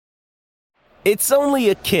It's only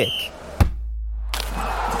a kick,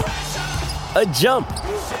 a jump,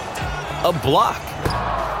 a block.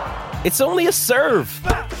 It's only a serve.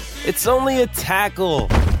 It's only a tackle,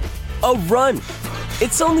 a run.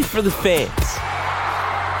 It's only for the fans.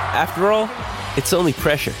 After all, it's only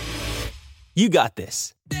pressure. You got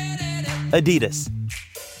this. Adidas.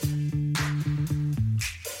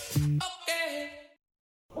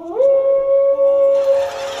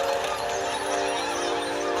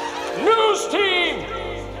 News team,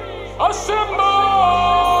 assemble!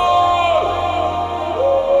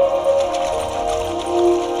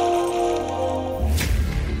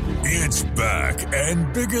 It's back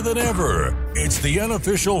and bigger than ever. It's the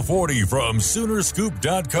unofficial 40 from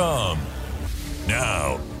Soonerscoop.com.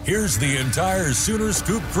 Now, here's the entire Sooner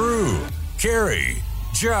Scoop crew. Carrie,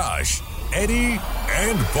 Josh, Eddie,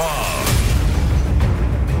 and Bob.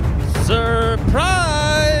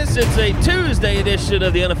 Surprise! It's a Tuesday edition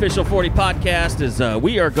of the Unofficial 40 podcast as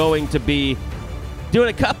we are going to be doing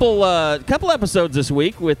a couple episodes this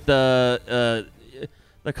week with, they're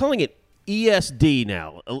calling it ESD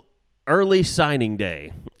now, Early Signing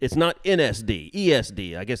Day. It's not NSD,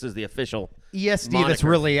 ESD, I guess is the official ESD moniker. That's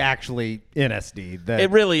really actually NSD. That it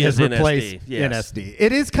really is replaced NSD. Yes. NSD.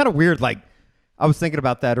 It is kind of weird. Like, I was thinking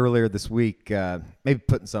about that earlier this week, maybe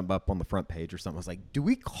putting something up on the front page or something. I was like, do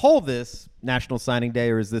we call this National Signing Day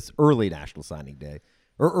or is this Early National Signing Day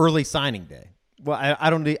or Early Signing Day? Well, I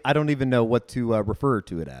don't even know what to refer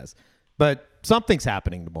to it as, but something's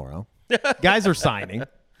happening tomorrow. Guys are signing.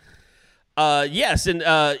 Yes,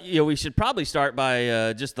 and we should probably start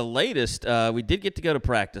by just the latest. We did get to go to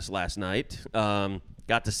practice last night.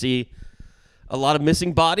 Got to see a lot of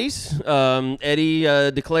missing bodies. Eddie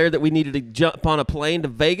declared that we needed to jump on a plane to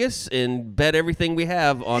Vegas and bet everything we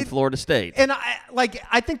have on Florida State. And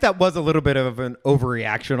I think that was a little bit of an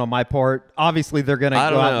overreaction on my part. Obviously, they're going to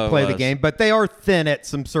go out and play the game, but they are thin at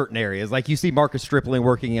some certain areas. Like you see Marcus Stripling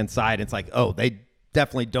working inside. It's like, oh, they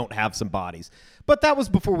definitely don't have some bodies. But that was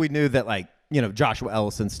before we knew that, Joshua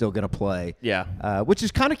Ellison's still going to play. Yeah. Which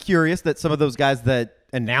is kind of curious that some of those guys that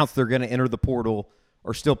announced they're going to enter the portal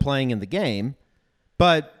are still playing in the game.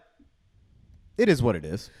 But it is what it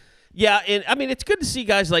is. Yeah, and I mean, it's good to see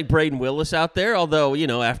guys like Braden Willis out there, although,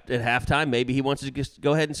 at halftime, maybe he wants to just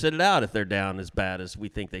go ahead and sit it out if they're down as bad as we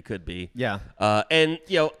think they could be. Yeah. And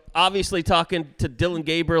obviously talking to Dillon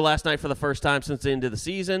Gabriel last night for the first time since the end of the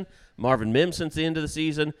season, Marvin Mims since the end of the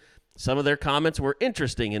season. Some of their comments were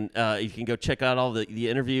interesting, and you can go check out all the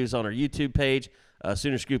interviews on our YouTube page,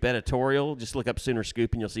 Sooner Scoop Editorial. Just look up Sooner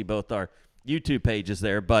Scoop, and you'll see both our YouTube pages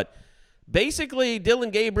there. But basically, Dillon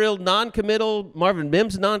Gabriel, non-committal, Marvin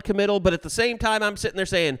Mims, non-committal, but at the same time, I'm sitting there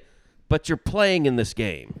saying, but you're playing in this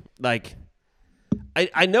game. Like,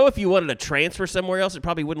 I know if you wanted to transfer somewhere else, it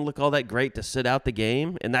probably wouldn't look all that great to sit out the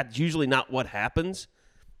game, and that's usually not what happens.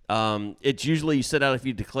 It's usually you sit out if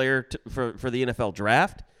you declare for the NFL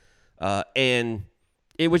draft. And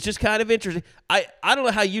it was just kind of interesting. I don't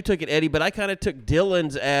know how you took it, Eddie, but I kind of took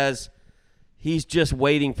Dillon's as he's just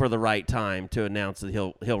waiting for the right time to announce that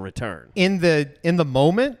he'll return. In the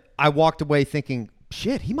moment, I walked away thinking,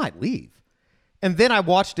 shit, he might leave. And then I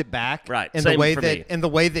watched it back. Right. And Same the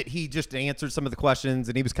way that he just answered some of the questions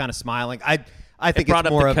and he was kind of smiling. I think brought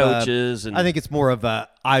it's more up of the coaches. I think it's more of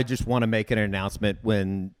I just want to make an announcement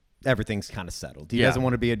when everything's kind of settled. He doesn't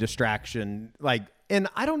want to be a distraction. And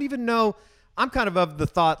I don't even know. I'm kind of the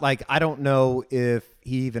thought, I don't know if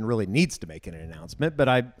he even really needs to make an announcement, but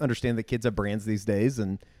I understand that kids have brands these days,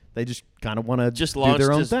 and they just kind of want to do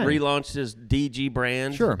their own thing. Relaunched his DG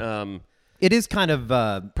brand. Sure. It is kind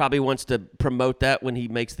of probably wants to promote that when he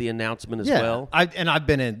makes the announcement as well. I've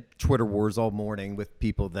been in Twitter wars all morning with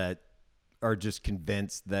people that are just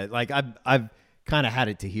convinced that, I've kind of had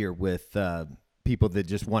it to hear with people that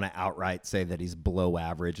just want to outright say that he's below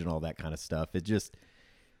average and all that kind of stuff.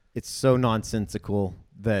 It's so nonsensical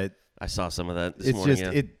that I saw some of that this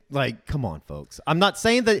morning. Come on, folks. I'm not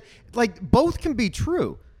saying that, both can be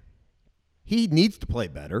true. He needs to play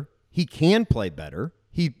better. He can play better.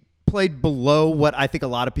 He played below what I think a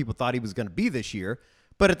lot of people thought he was going to be this year.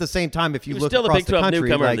 But at the same time, if you look still across the Big 12 country,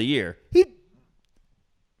 newcomer of the year.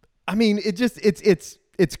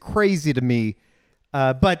 It's crazy to me.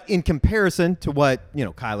 But in comparison to what,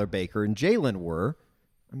 Kyler Baker and Jalen were,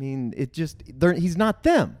 he's not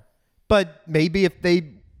them. But maybe if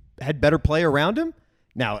they had better play around him.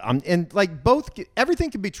 Now,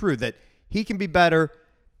 everything can be true, that he can be better.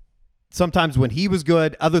 Sometimes when he was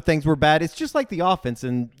good, other things were bad. It's just like the offense.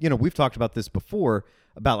 And, we've talked about this before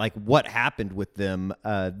about what happened with them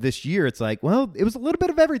this year. It's it was a little bit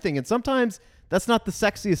of everything. And sometimes that's not the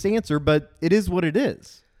sexiest answer, but it is what it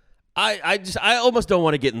is. I almost don't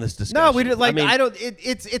want to get in this discussion. No, we don't. Like, I mean, I don't.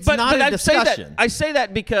 It's but not a discussion. I say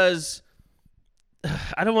that because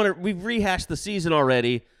I don't want to. We've rehashed the season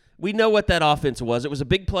already. We know what that offense was. It was a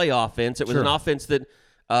big play offense. It was an offense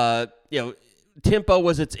that, tempo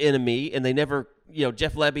was its enemy, and they never,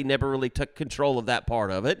 Jeff Lebby never really took control of that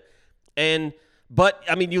part of it. But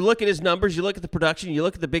I mean, you look at his numbers, you look at the production, you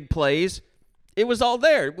look at the big plays. It was all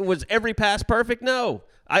there. Was every pass perfect? No.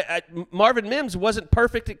 Marvin Mims wasn't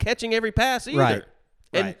perfect at catching every pass either. Right.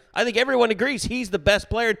 And I think everyone agrees he's the best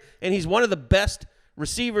player, and he's one of the best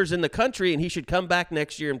receivers in the country, and he should come back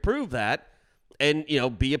next year and prove that, and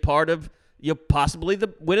be a part of possibly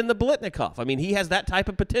winning the Blitnikoff. I mean, he has that type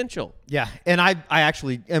of potential. Yeah, and I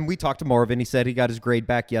actually, and we talked to Marvin. He said he got his grade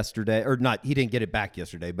back yesterday, or not. He didn't get it back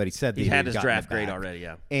yesterday, but he said that he had his draft grade already.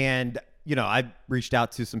 Yeah, and I reached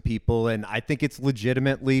out to some people, and I think it's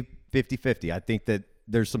legitimately 50-50. I think that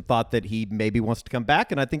there's some thought that he maybe wants to come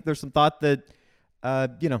back, and I think there's some thought that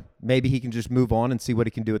maybe he can just move on and see what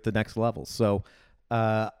he can do at the next level. So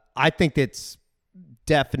I think it's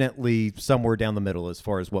definitely somewhere down the middle as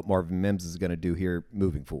far as what Marvin Mims is going to do here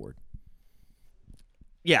moving forward.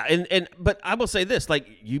 Yeah, but I will say this, like,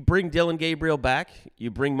 you bring Dillon Gabriel back,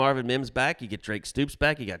 you bring Marvin Mims back, you get Drake Stoops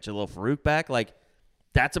back, you got Jalil Farouk back, like,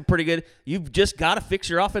 that's a pretty good – you've just got to fix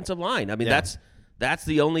your offensive line. I mean, that's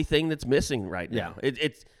the only thing that's missing right now.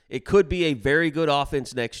 It could be a very good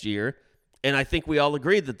offense next year, and I think we all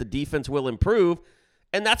agree that the defense will improve.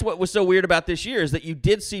 And that's what was so weird about this year is that you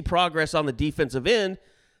did see progress on the defensive end.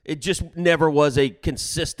 It just never was a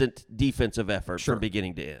consistent defensive effort from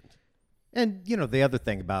beginning to end. And, the other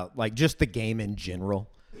thing about, like, just the game in general,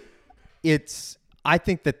 I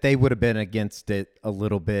think that they would have been against it a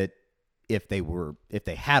little bit if they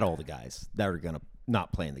had all the guys that are going to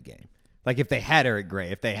not play in the game. Like, if they had Eric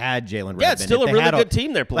Gray, if they had Jalen Redmond. Yeah, it's still a really good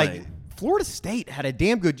team they're playing. Like, Florida State had a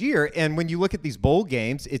damn good year, and when you look at these bowl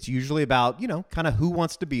games, it's usually about, kind of who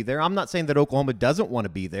wants to be there. I'm not saying that Oklahoma doesn't want to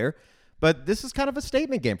be there, but this is kind of a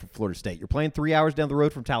statement game for Florida State. You're playing 3 hours down the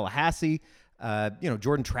road from Tallahassee.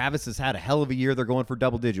 Jordan Travis has had a hell of a year. They're going for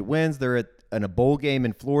double-digit wins. They're in a bowl game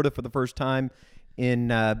in Florida for the first time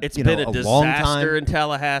in it's been a long time. Disaster in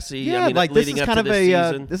Tallahassee. Yeah, I mean, like, leading this is up kind to of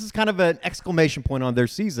season. This is kind of an exclamation point on their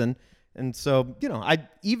season. And so,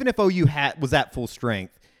 even if OU was at full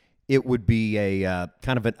strength, it would be a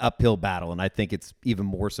kind of an uphill battle, and I think it's even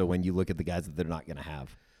more so when you look at the guys that they're not going to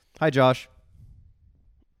have. Hi, Josh.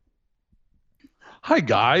 Hi,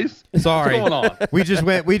 guys. Sorry, what's going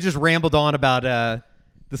on? We just rambled on about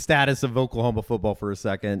the status of Oklahoma football for a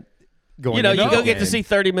second. You go get to see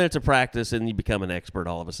 30 minutes of practice, and you become an expert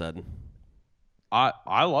all of a sudden.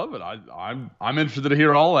 I love it. I'm interested to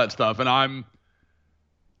hear all that stuff, and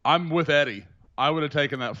I'm with Eddie. I would have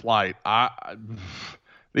taken that flight.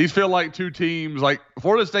 These feel like two teams. Like,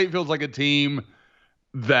 Florida State feels like a team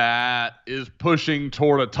that is pushing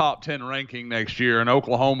toward a top 10 ranking next year, and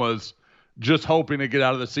Oklahoma's just hoping to get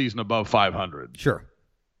out of the season above 500. Sure.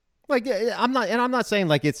 Like, I'm not saying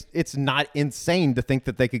like it's not insane to think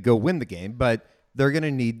that they could go win the game, but they're going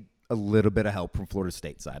to need a little bit of help from Florida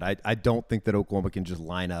State side. I don't think that Oklahoma can just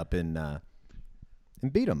line up and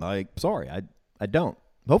beat them. I don't.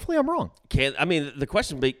 Hopefully I'm wrong. The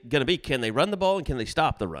question going to be, can they run the ball and can they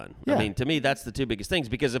stop the run? Yeah. I mean, to me, that's the two biggest things,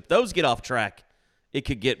 because if those get off track, it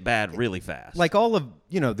could get bad really fast. Like, all of,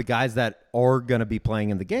 the guys that are going to be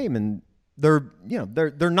playing in the game, and they're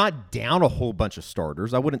not down a whole bunch of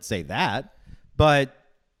starters. I wouldn't say that, but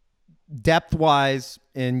depth-wise,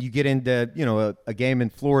 and you get into, a game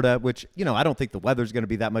in Florida, which, I don't think the weather's going to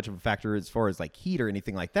be that much of a factor as far as like heat or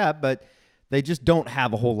anything like that, but they just don't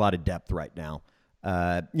have a whole lot of depth right now.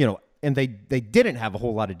 And they didn't have a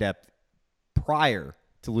whole lot of depth prior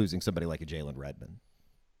to losing somebody like a Jalen Redmond.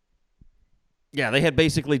 Yeah, they had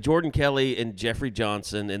basically Jordan Kelly and Jeffrey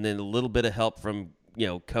Johnson, and then a little bit of help from,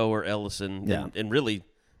 Coe or Ellison, and really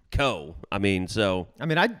Coe.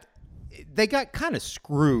 They got kind of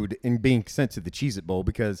screwed in being sent to the Cheez-It Bowl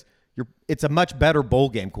because it's a much better bowl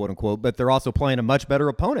game, quote unquote, but they're also playing a much better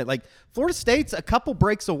opponent. Like, Florida State's a couple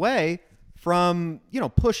breaks away from,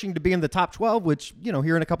 pushing to be in the top 12, which,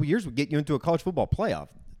 here in a couple years would get you into a college football playoff.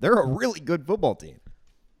 They're a really good football team.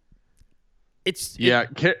 Go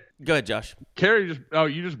ahead, Josh. Kerry,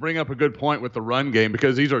 you just bring up a good point with the run game,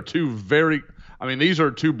 because these are two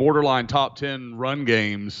borderline top 10 run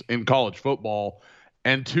games in college football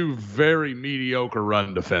and two very mediocre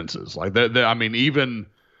run defenses. Like, even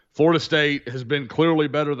Florida State has been clearly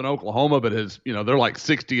better than Oklahoma, but they're like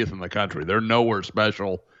 60th in the country. They're nowhere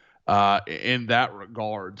special in that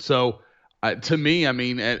regard. So to me,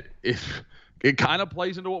 it kind of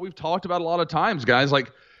plays into what we've talked about a lot of times, guys.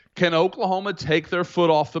 Like, Can Oklahoma take their foot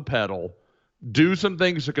off the pedal, do some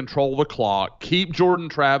things to control the clock, keep Jordan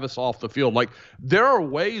Travis off the field? Like, there are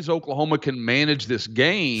ways Oklahoma can manage this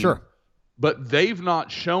game. Sure. But they've not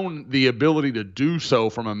shown the ability to do so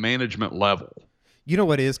from a management level. You know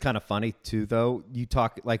what is kind of funny too, though? We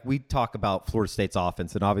talk about Florida State's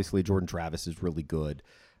offense, and obviously Jordan Travis is really good.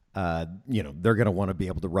 They're going to want to be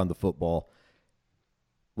able to run the football.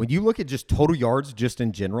 When you look at just total yards, just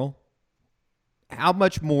in general, how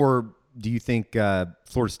much more do you think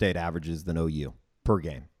Florida State averages than OU per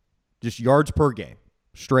game? Just yards per game,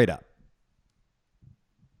 straight up.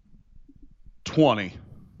 20.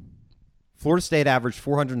 Florida State averaged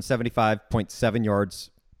 475.7 yards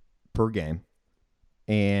per game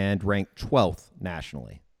and ranked 12th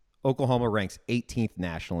nationally. Oklahoma ranks 18th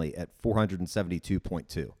nationally at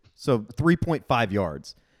 472.2. So 3.5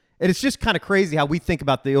 yards. And it's just kind of crazy how we think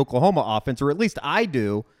about the Oklahoma offense, or at least I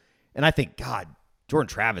do. And I think, God, Jordan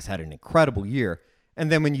Travis had an incredible year.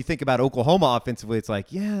 And then when you think about Oklahoma offensively, it's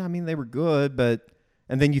like, yeah, I mean, they were good, but...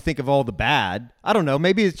 And then you think of all the bad. I don't know.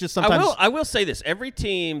 Maybe it's just sometimes... I will say this. Every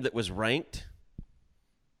team that was ranked,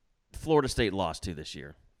 Florida State lost to this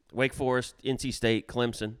year. Wake Forest, NC State,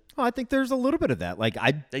 Clemson. Oh, I think there's a little bit of that. Like,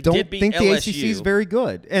 They don't did beat think the LSU. ACC is very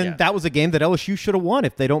good. And that was a game that LSU should have won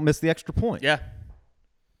if they don't miss the extra point. Yeah.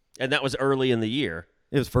 And that was early in the year.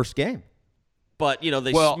 It was first game. But,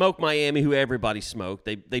 they smoked Miami, who everybody smoked.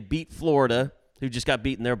 They beat Florida, who just got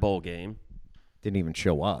beat in their bowl game. Didn't even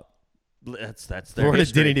show up. That's their Florida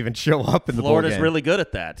history. didn't even show up in the bowl Florida's game. really good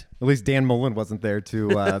at that. At least Dan Mullen wasn't there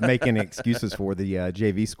to make any excuses for the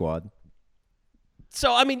JV squad.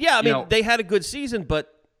 So, they had a good season,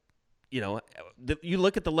 but, you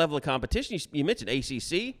look at the level of competition. You mentioned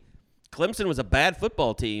ACC. Clemson was a bad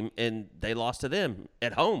football team, and they lost to them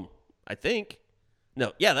at home, I think.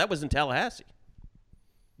 No, yeah, that was in Tallahassee.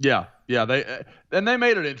 Yeah, they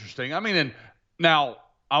made it interesting. I mean, and now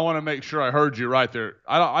I want to make sure I heard you right there.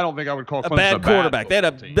 I don't think I would call Clemson a bad quarterback. They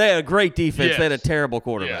had a great defense. Yes. They had a terrible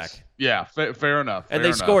quarterback. Yes. Yeah, fair enough. And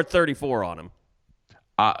they scored 34 on him.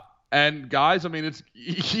 And guys, I mean, it's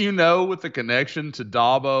with the connection to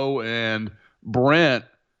Dabo and Brent,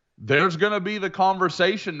 there's going to be the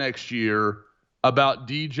conversation next year about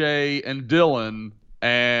DJ and Dylan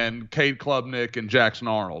and Cade Klubnik and Jackson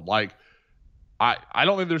Arnold. Like, I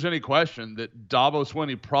don't think there's any question that Dabo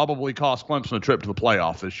Swinney probably cost Clemson a trip to the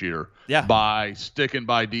playoff this year by sticking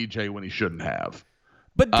by DJ when he shouldn't have.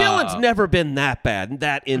 But Dylan's never been that bad and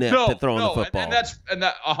that inept at throwing the football. And that's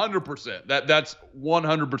 100%. That's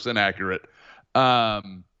 100% accurate.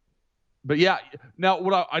 But yeah, now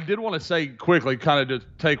what I did want to say quickly, kind of just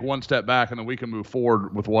take one step back and then we can move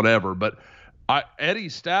forward with whatever. But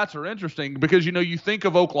Eddie's stats are interesting because you think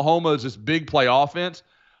of Oklahoma as this big play offense.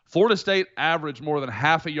 Florida State averaged more than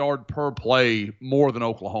half a yard per play more than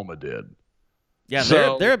Oklahoma did. Yeah,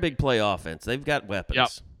 they're a big play offense. They've got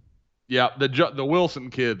weapons. Yeah, the Wilson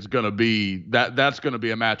kid's going to be that's going to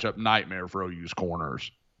be a matchup nightmare for OU's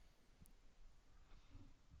corners.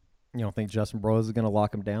 You don't think Justin Broyles is going to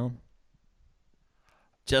lock him down?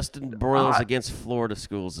 Justin Broyles against Florida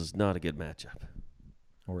schools is not a good matchup.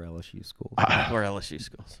 Or LSU schools. Or LSU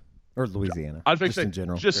schools. Or Louisiana. I'd think in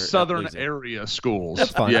general. Just southern area schools.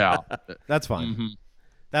 That's fine. Yeah. That's fine. Mm-hmm.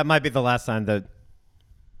 That might be the last time that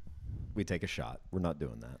we take a shot. We're not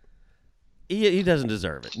doing that. He doesn't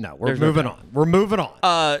deserve it. No, we're moving on. We're moving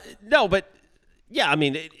on. No, but yeah, I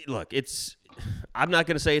mean, look, I'm not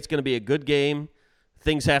going to say it's going to be a good game.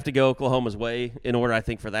 Things have to go Oklahoma's way in order, I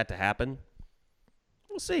think, for that to happen.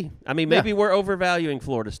 We'll see. I mean, maybe we're overvaluing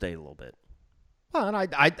Florida State a little bit. Well, and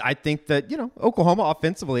I think that, Oklahoma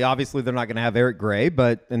offensively, obviously they're not going to have Eric Gray,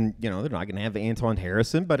 they're not going to have Antoine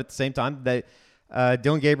Harrison, but at the same time,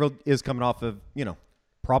 Dylan Gabriel is coming off of,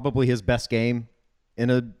 probably his best game in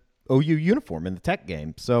a OU uniform in the Tech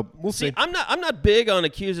game. So we'll see. I'm not big on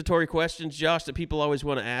accusatory questions, Josh, that people always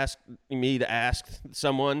want to ask me to ask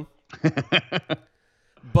someone.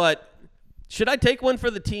 But should I take one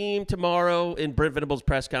for the team tomorrow in Brent Venables'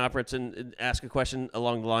 press conference and ask a question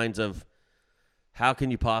along the lines of, how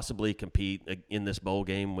can you possibly compete in this bowl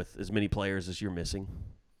game with as many players as you're missing?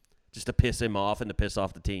 Just to piss him off and to piss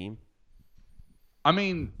off the team? I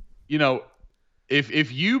mean,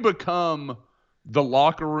 if you become the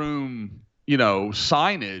locker room,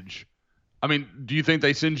 signage, I mean, do you think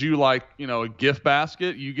they send you a gift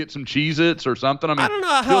basket? You get some Cheez-Its or something? I mean, I don't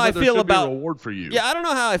know how I feel about a reward for you. Yeah, I don't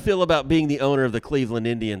know how I feel about being the owner of the Cleveland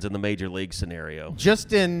Indians in the major league scenario.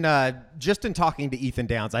 Just in talking to Ethan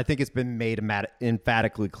Downs, I think it's been made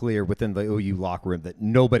emphatically clear within the OU locker room that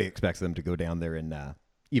nobody expects them to go down there and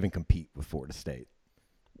even compete with Florida State.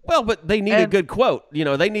 Well, but they need a good quote. You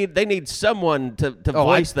know, they need someone to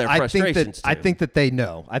voice their frustrations. I think that they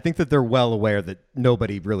know. I think that they're well aware that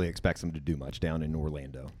nobody really expects them to do much down in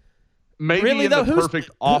Orlando. Maybe really, the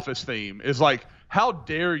perfect office theme is like, how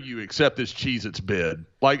dare you accept this Cheez-Its bid?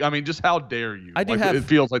 Like, I mean, just how dare you? It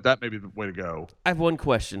feels like that may be the way to go. I have one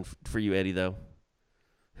question for you, Eddie, though.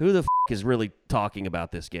 Who the is really talking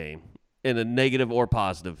about this game in a negative or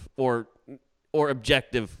positive or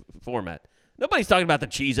objective format? Nobody's talking about the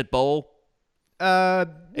Cheez-It Bowl. No.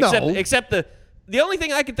 Except the only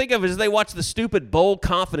thing I can think of is they watch the stupid Bowl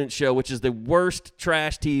Confidence Show, which is the worst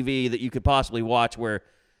trash TV that you could possibly watch, where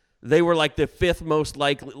they were like the fifth most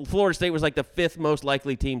likely. Florida State was like the fifth most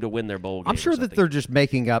likely team to win their bowl game. I'm sure that they're just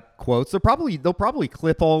making up quotes. They'll probably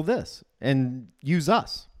clip all this and use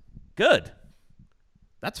us. Good.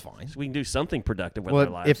 That's fine. So we can do something productive with our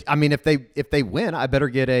lives. If they win, I better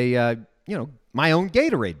get a my own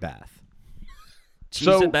Gatorade bath.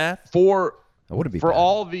 Cheez-It bath? For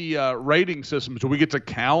all the rating systems, do we get to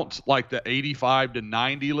count like the 85 to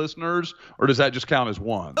 90 listeners, or does that just count as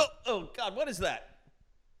one? Oh God, what is that?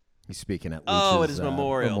 He's speaking at Leach's, it is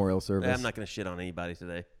memorial service. I'm not going to shit on anybody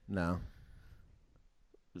today. No.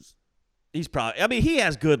 He's probably. I mean, he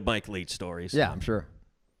has good Mike Leach stories. Yeah, I'm sure.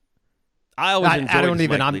 I always enjoy.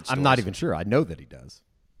 I'm not even sure. I know that he does.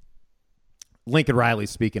 Lincoln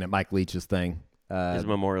Riley's speaking at Mike Leach's thing. His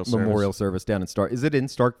memorial service down in Is it in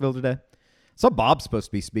Starkville today? So Bob's supposed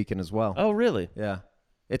to be speaking as well. Oh, really? Yeah.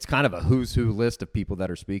 It's kind of a who's who list of people that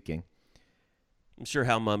are speaking. I'm sure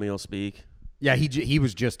Hal Mummy will speak. Yeah, he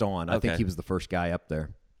was just on. Okay. I think he was the first guy up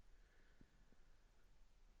there.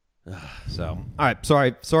 So, all right.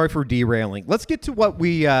 Sorry for derailing. Let's get to what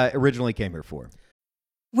we originally came here for.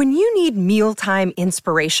 When you need mealtime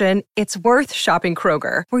inspiration, it's worth shopping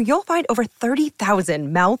Kroger, where you'll find over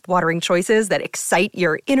 30,000 mouth-watering choices that excite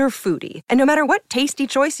your inner foodie. And no matter what tasty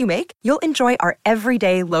choice you make, you'll enjoy our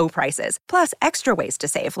everyday low prices, plus extra ways to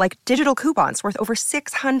save, like digital coupons worth over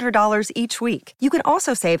 $600 each week. You can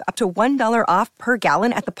also save up to $1 off per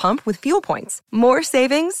gallon at the pump with fuel points. More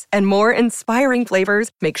savings and more inspiring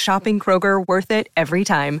flavors make shopping Kroger worth it every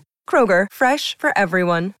time. Kroger, fresh for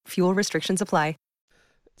everyone. Fuel restrictions apply.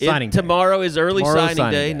 Tomorrow is early signing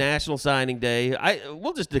day, National Signing Day.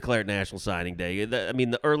 We'll just declare it National Signing Day.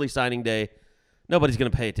 The early signing day, nobody's going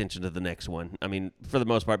to pay attention to the next one. I mean, for the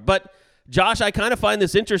most part. But Josh, I kind of find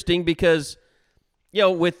this interesting because,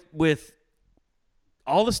 with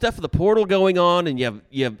all the stuff of the portal going on, and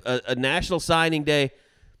you have a National Signing Day,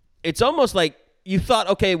 it's almost like you thought,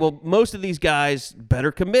 okay, well, most of these guys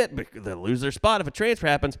better commit because they'll lose their spot if a transfer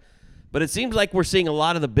happens. But it seems like we're seeing a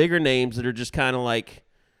lot of the bigger names that are just kind of like.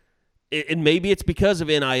 And maybe it's because of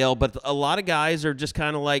NIL, but a lot of guys are just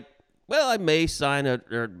kind of like, well, I may sign or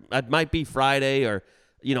it might be Friday, or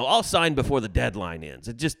I'll sign before the deadline ends.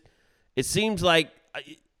 It seems like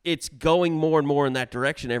it's going more and more in that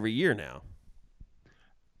direction every year now.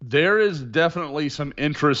 There is definitely some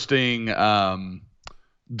interesting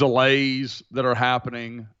delays that are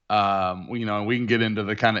happening. We can get into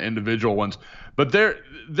the kind of individual ones, but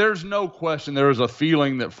there's no question there is a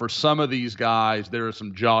feeling that for some of these guys there is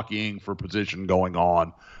some jockeying for position going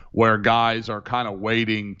on, where guys are kind of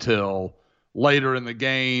waiting till later in the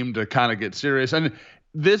game to kind of get serious. And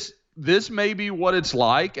this may be what it's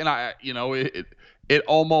like, and it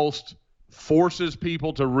almost forces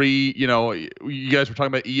people to you guys were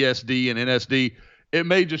talking about ESD and NSD. It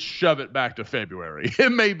may just shove it back to February.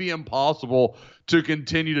 It may be impossible to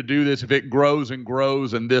continue to do this if it grows and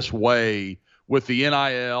grows in this way with the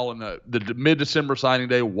NIL and the mid-December signing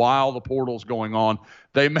day while the portal's going on.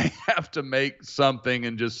 They may have to make something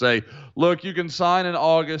and just say, look, you can sign in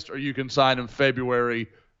August or you can sign in February,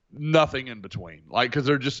 nothing in between. Because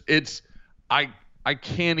they're just I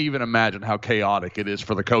can't even imagine how chaotic it is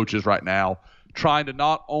for the coaches right now, trying to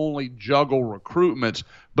not only juggle recruitments,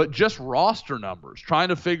 but just roster numbers, trying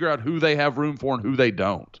to figure out who they have room for and who they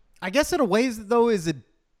don't. I guess in a ways, though, is it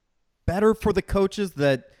better for the coaches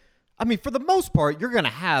that, for the most part, you're going to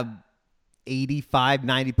have 85,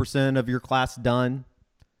 90% of your class done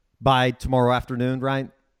by tomorrow afternoon, right?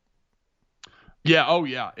 Yeah. Oh,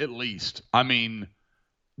 yeah, at least.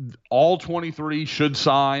 All 23 should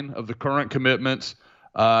sign of the current commitments.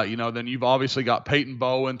 Then you've obviously got Peyton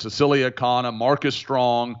Bowen, Cecilia Kana, Marcus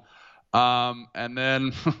Strong, and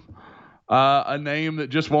then a name that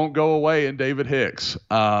just won't go away in David Hicks.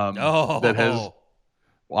 That has.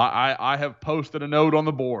 Well, I have posted a note on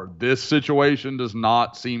the board. This situation does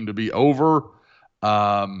not seem to be over.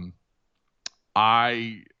 I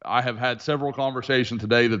have had several conversations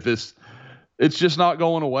today that it's just not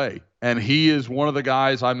going away. And he is one of the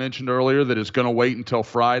guys I mentioned earlier that is going to wait until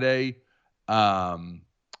Friday.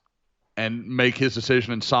 and make his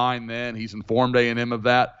decision and sign then. He's informed A&M of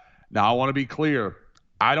that. Now, I want to be clear.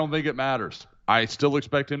 I don't think it matters. I still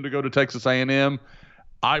expect him to go to Texas A&M.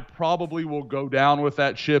 I probably will go down with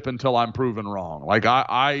that ship until I'm proven wrong. Like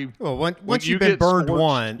once you've been burned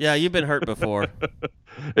once. Yeah, you've been hurt before.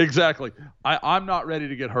 Exactly. I'm not ready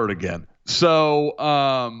to get hurt again. So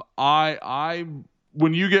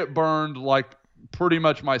when you get burned, like pretty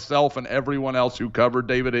much myself and everyone else who covered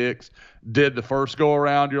David Hicks did the first go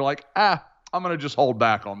around, you're like, I'm going to just hold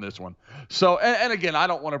back on this one. So, and again, I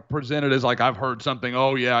don't want to present it as like I've heard something,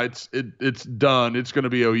 oh yeah, it's done. It's going to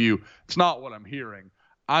be OU. It's not what I'm hearing.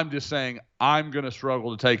 I'm just saying I'm going to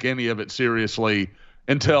struggle to take any of it seriously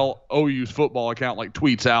until OU's football account like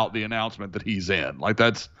tweets out the announcement that he's in. Like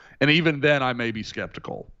and even then I may be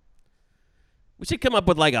skeptical. We should come up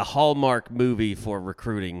with like a Hallmark movie for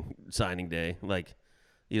recruiting signing day. Like,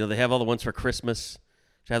 they have all the ones for Christmas.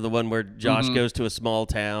 Should have the one where Josh goes to a small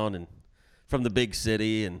town and from the big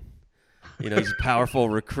city, and he's a powerful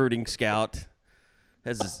recruiting scout.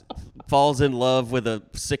 Falls in love with a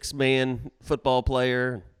 6-man football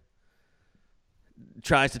player.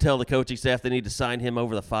 Tries to tell the coaching staff they need to sign him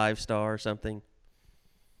over the 5-star or something.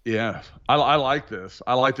 Yeah, I like this.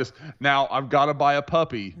 I like this. Now, I've got to buy a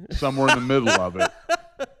puppy somewhere in the middle of it.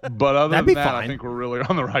 But other than that, I think we're really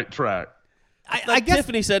on the right track. I guess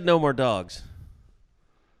Tiffany said no more dogs.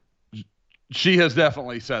 She has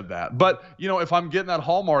definitely said that. But, if I'm getting that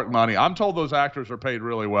Hallmark money, I'm told those actors are paid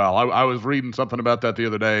really well. I was reading something about that the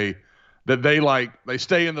other day, that they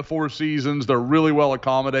stay in the 4 seasons. They're really well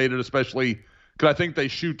accommodated, especially because I think they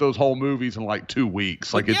shoot those whole movies in like 2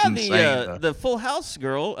 weeks. Like, it's insane. The Full House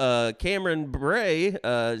girl, Cameron Bray,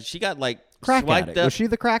 she got like crack swiped addict. up. Was she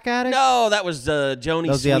the crack addict? No, that was Joni That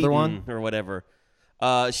was the other one? or whatever.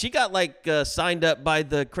 She got like signed up by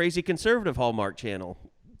the crazy conservative Hallmark channel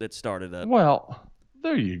that started up. Well,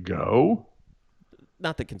 there you go.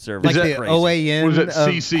 Not the conservatives. Like the crazy. OAN Was it of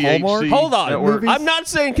CCHC? Hallmark? Hold on. Movies? I'm not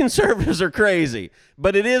saying conservatives are crazy,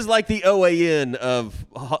 but it is like the OAN of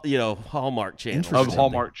Hallmark channels. Of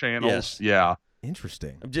Hallmark channels. Yes. Yeah.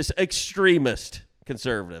 Interesting. I'm just extremist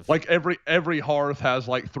conservative. Like every hearth has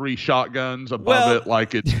like 3 shotguns above it,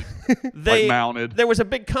 like it's like mounted. There was a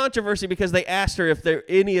big controversy because they asked her if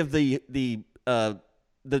any of the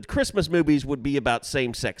Christmas movies would be about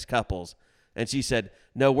same-sex couples. And she said,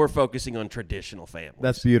 no, we're focusing on traditional families.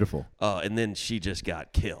 That's beautiful. And then she just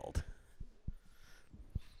got killed.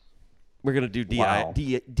 We're going to do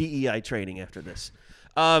DEI training after this.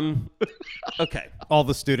 Okay. All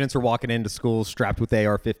the students are walking into school strapped with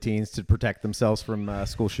AR-15s to protect themselves from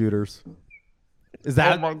school shooters. Is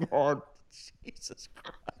that? Oh, my God. Jesus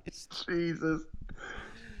Christ. Jesus.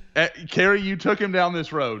 Kerry, you took him down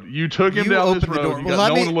this road. You took him down this road. You got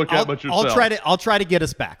no one to look at but yourself. I'll try to get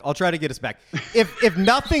us back. If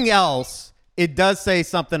nothing else, it does say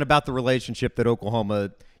something about the relationship that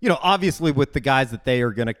Oklahoma, obviously with the guys that they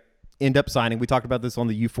are going to end up signing. We talked about this on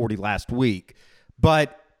the U40 last week.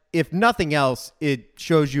 But if nothing else, it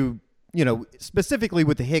shows you, specifically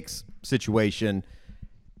with the Hicks situation,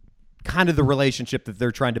 kind of the relationship that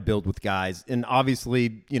they're trying to build with guys. And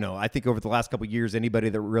obviously, I think over the last couple of years, anybody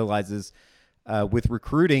that realizes with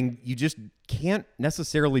recruiting, you just can't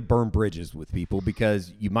necessarily burn bridges with people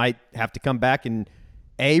because you might have to come back and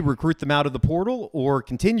recruit them out of the portal or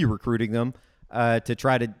continue recruiting them to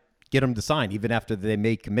try to get them to sign even after they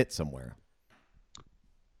may commit somewhere.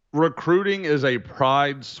 Recruiting is a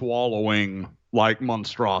pride swallowing like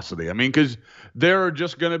monstrosity. I mean, because there are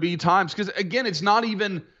just going to be times, because again, it's not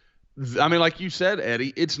even, like you said,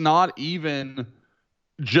 Eddie, it's not even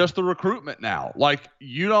just the recruitment now. Like,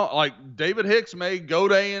 David Hicks may go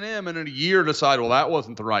to A&M and in a year decide, well, that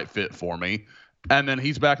wasn't the right fit for me. And then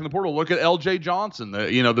he's back in the portal. Look at LJ Johnson,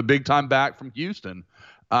 the big time back from Houston,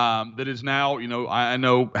 that is now, I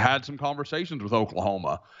know had some conversations with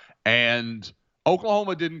Oklahoma, and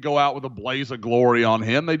Oklahoma didn't go out with a blaze of glory on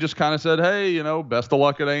him. They just kind of said, hey, best of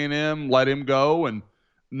luck at A&M, let him go. And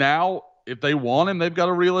now if they want him, they've got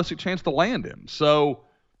a realistic chance to land him. So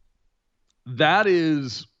that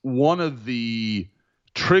is one of the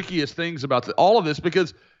trickiest things about all of this,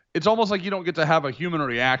 because it's almost like you don't get to have a human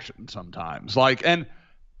reaction sometimes. And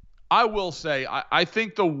I will say, I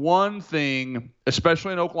think the one thing,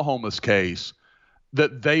 especially in Oklahoma's case,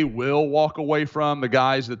 that they will walk away from, the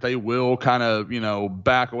guys that they will kind of,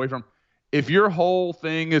 back away from, if your whole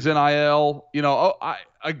thing is NIL,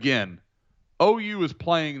 OU is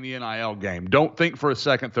playing the NIL game. Don't think for a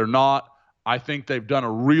second they're not. I think they've done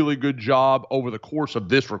a really good job over the course of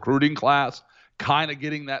this recruiting class, kind of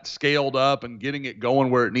getting that scaled up and getting it going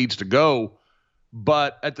where it needs to go.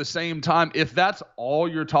 But at the same time, if that's all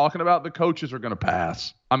you're talking about, the coaches are going to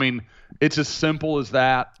pass. I mean, it's as simple as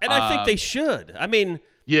that. And I think they should. I mean,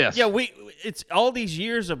 yes. Yeah, it's all these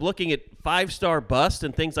years of looking at 5-star bust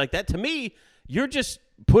and things like that. To me, you're just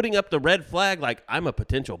putting up the red flag like I'm a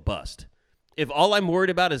potential bust. If all I'm worried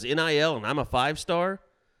about is NIL and I'm a 5-star,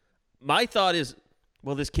 my thought is,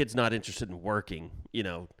 well, this kid's not interested in working,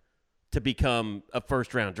 to become a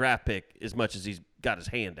first-round draft pick as much as he's got his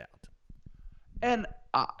hand out. And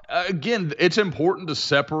again, it's important to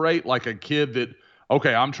separate like a kid that,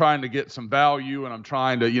 okay, I'm trying to get some value and I'm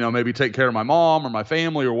trying to, maybe take care of my mom or my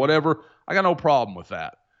family or whatever. I got no problem with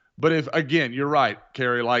that. But if, again, you're right,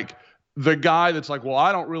 Kerry, like the guy that's like, well,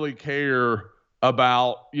 I don't really care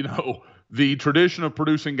about, the tradition of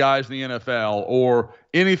producing guys in the NFL or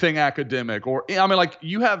anything academic or, I mean, like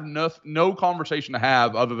you have no conversation to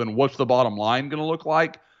have other than what's the bottom line going to look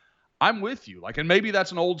like. I'm with you. Like, and maybe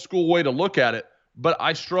that's an old school way to look at it, but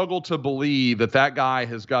I struggle to believe that guy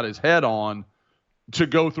has got his head on to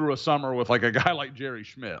go through a summer with like a guy like Jerry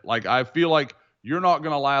Schmidt. Like, I feel like you're not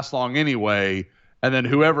going to last long anyway. And then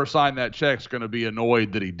whoever signed that check's going to be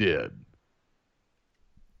annoyed that he did.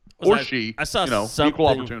 Or she, I saw something, equal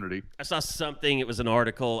opportunity. I saw something. It was an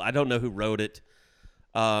article. I don't know who wrote it.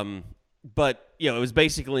 But, it was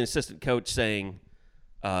basically an assistant coach saying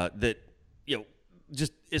that,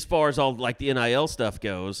 just as far as all like the NIL stuff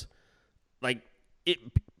goes, like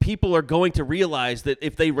people are going to realize that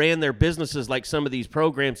if they ran their businesses like some of these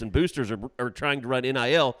programs and boosters are trying to run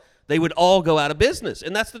NIL, they would all go out of business.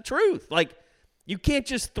 And that's the truth. Like, you can't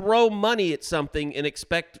just throw money at something and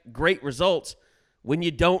expect great results when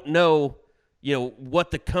you don't know,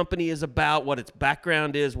 what the company is about, what its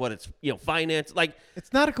background is, what its, finance. Like,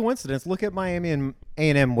 it's not a coincidence. Look at Miami and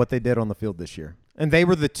A&M, what they did on the field this year. And they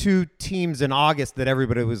were the two teams in August that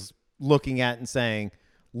everybody was looking at and saying,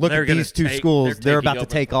 look at these two schools. They're about to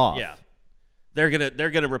take off. Yeah. They're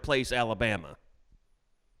gonna replace Alabama.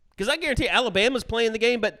 Because I guarantee Alabama's playing the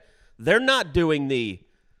game, but they're not doing the,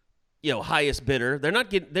 highest bidder. They're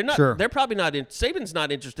not getting. They're not. Sure. They're probably not. Saban's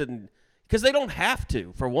not interested in, because they don't have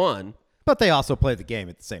to, for one. But they also play the game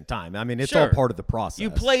at the same time. I mean, it's all part of the process.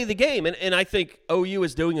 You play the game, and I think OU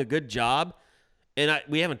is doing a good job. And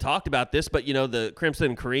we haven't talked about this, but, the Crimson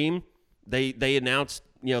and Cream, they announced,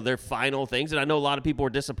 their final things. And I know a lot of people were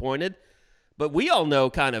disappointed. But we all know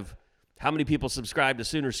kind of how many people subscribe to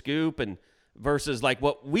Sooner Scoop and versus like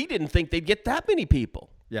what we didn't think they'd get that many people.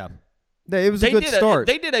 Yeah. It was a good start.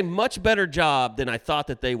 They did a much better job than I thought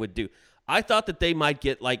that they would do. I thought that they might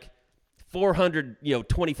get like 400,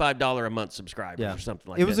 $25 a month subscribers or something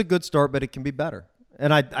like that. It was a good start, but it can be better.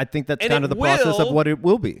 And I think that's kind of the process of what it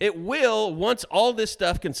will be. It will once all this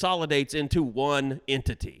stuff consolidates into one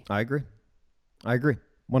entity. I agree.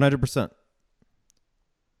 100%.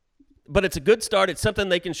 But it's a good start. It's something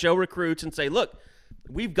they can show recruits and say, look,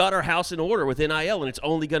 we've got our house in order with NIL, and it's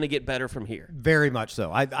only going to get better from here. Very much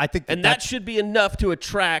so. I think that should be enough to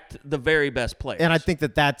attract the very best players. And I think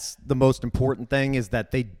that's the most important thing is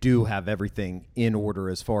that they do have everything in order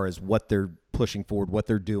as far as what they're pushing forward, what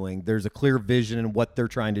they're doing. There's a clear vision in what they're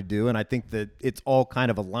trying to do, and I think that it's all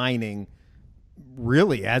kind of aligning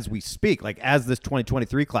really as we speak. Like as this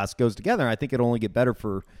 2023 class goes together, I think it'll only get better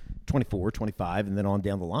for 24, 25, and then on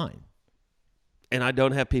down the line. And I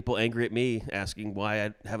don't have people angry at me asking why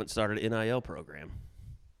I haven't started an NIL program.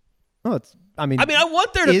 Oh, I mean, I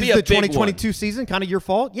want there to be a big one. Is the 2022 season kind of your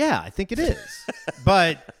fault? Yeah, I think it is.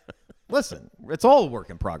 But listen, it's all a work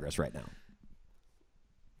in progress right now.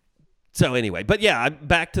 So anyway, but yeah,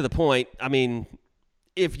 back to the point. I mean,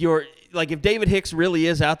 if David Hicks really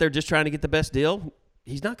is out there just trying to get the best deal,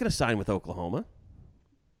 he's not going to sign with Oklahoma.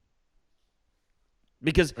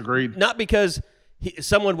 Agreed. Not because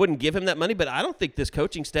someone wouldn't give him that money, but I don't think this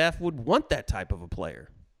coaching staff would want that type of a player.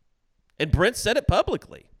 And Brent said it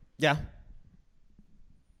publicly. Yeah.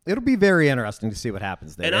 It'll be very interesting to see what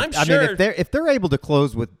happens there. And I'm sure. I mean, if they're able to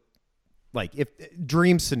close with, like, if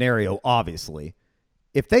dream scenario, obviously,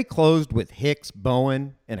 if they closed with Hicks,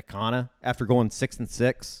 Bowen, and Akana after going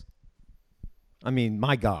 6-6, I mean,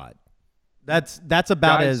 my God. That's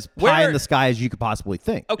about as pie in the sky as you could possibly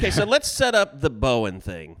think. Okay, so let's set up the Bowen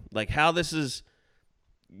thing, like how this is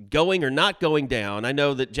going or not going down. I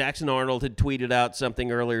know that Jackson Arnold had tweeted out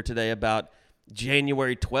something earlier today about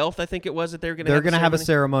January 12th, I think it was, that they're going to have a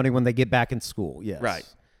ceremony when they get back in school, yes. Right.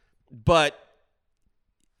 But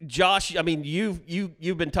Josh, I mean,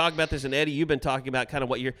 you've been talking about this, and Eddie, you've been talking about kind of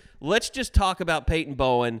what let's just talk about Peyton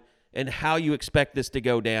Bowen and how you expect this to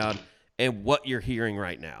go down and what you're hearing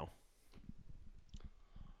right now.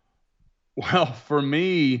 Well, for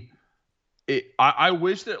me, I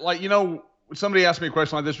wish that, somebody asked me a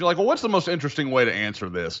question like this, you're like, well, what's the most interesting way to answer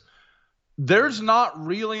this? There's not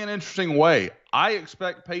really an interesting way. I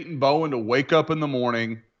expect Peyton Bowen to wake up in the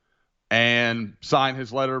morning and sign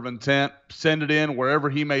his letter of intent, send it in wherever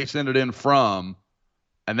he may send it in from,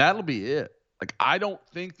 and that'll be it. Like, I don't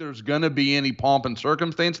think there's going to be any pomp and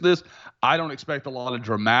circumstance to this. I don't expect a lot of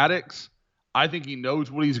dramatics. I think he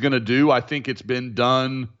knows what he's going to do. I think it's been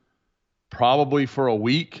done probably for a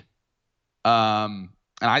week. And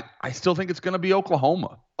I still think it's going to be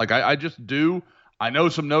Oklahoma. Like, I just do. I know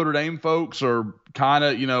some Notre Dame folks are kind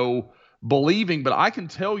of, believing, but I can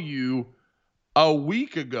tell you a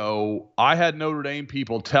week ago, I had Notre Dame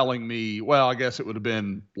people telling me, well, I guess it would have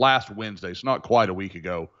been last Wednesday, so not quite a week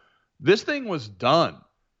ago, this thing was done.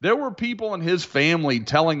 There were people in his family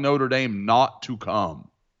telling Notre Dame not to come.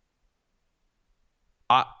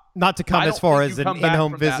 Not to come as far as an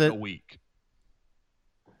in-home visit? In a week.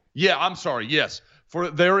 Yeah, I'm sorry. Yes.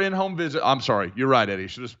 For their in-home visit. I'm sorry. You're right, Eddie. I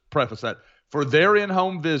should just preface that. For their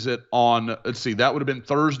in-home visit on, let's see, that would have been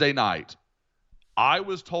Thursday night. I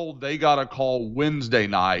was told they got a call Wednesday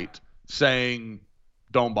night saying,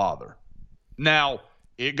 don't bother. Now,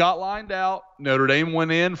 it got lined out. Notre Dame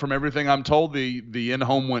went in. From everything I'm told, the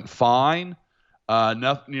in-home went fine.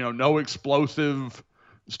 Nothing, no explosive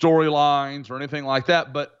storylines or anything like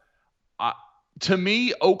that. But to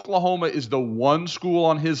me, Oklahoma is the one school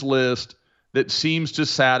on his list that seems to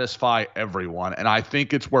satisfy everyone, and I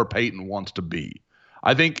think it's where Peyton wants to be.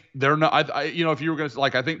 I think they're not. If you were going to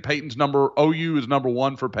I think Peyton's OU is number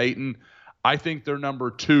one for Peyton. I think they're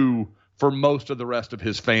number two for most of the rest of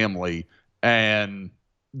his family, and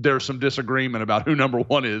there's some disagreement about who number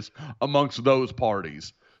one is amongst those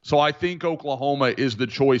parties. So I think Oklahoma is the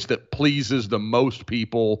choice that pleases the most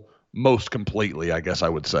people most completely, I guess I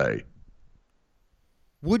would say.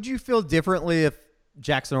 Would you feel differently if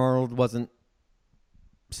Jackson Arnold wasn't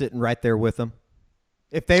sitting right there with them?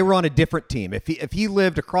 If they were on a different team, if he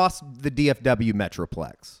lived across the DFW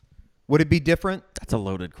Metroplex, would it be different? That's a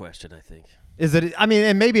loaded question, I think. Is it? I mean,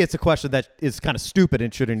 and maybe it's a question that is kind of stupid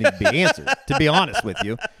and shouldn't even be answered. To be honest with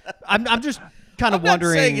you, I'm just kind of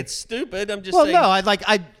wondering. I'm not saying it's stupid. I'm just saying. Well,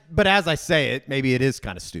 no, but as I say it, maybe it is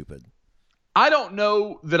kind of stupid. I don't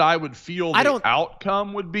know that I would feel the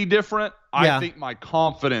outcome would be different. Yeah. I think my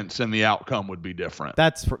confidence in the outcome would be different.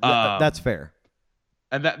 That's fair.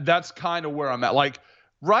 And that's kind of where I'm at. Like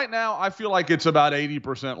right now, I feel like it's about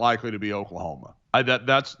 80% likely to be Oklahoma.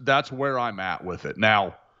 That's where I'm at with it.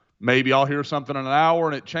 Now, maybe I'll hear something in an hour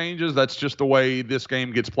and it changes. That's just the way this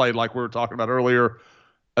game gets played, like we were talking about earlier,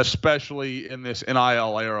 especially in this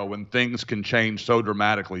NIL era when things can change so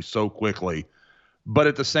dramatically, so quickly. But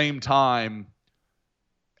at the same time,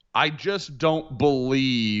 I just don't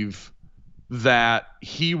believe that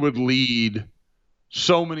he would lead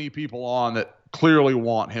so many people on that clearly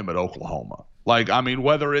want him at Oklahoma. Like, I mean,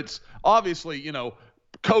 whether it's obviously,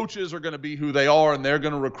 coaches are going to be who they are and they're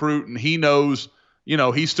going to recruit, and he knows,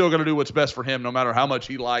 he's still going to do what's best for him no matter how much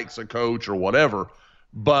he likes a coach or whatever.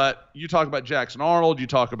 But you talk about Jackson Arnold, you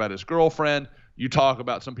talk about his girlfriend, you talk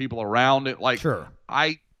about some people around it. Like, sure.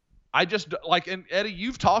 I just like, and Eddie,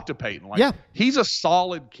 you've talked to Peyton. Like, yeah. He's a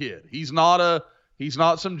solid kid. He's not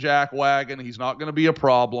some jackwagon. He's not going to be a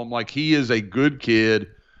problem. Like, he is a good kid,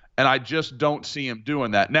 and I just don't see him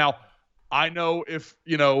doing that. Now, I know if,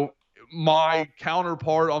 my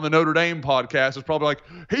counterpart on the Notre Dame podcast is probably like,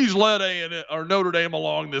 he's led Notre Dame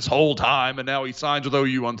along this whole time, and now he signs with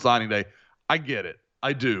OU on signing day. I get it.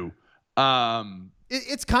 I do.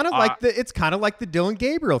 It's kind of like the Dillon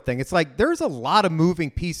Gabriel thing. It's like there's a lot of moving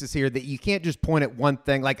pieces here that you can't just point at one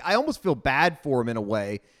thing. Like, I almost feel bad for him in a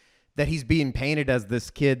way that he's being painted as this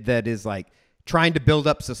kid that is like trying to build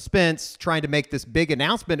up suspense, trying to make this big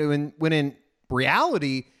announcement when in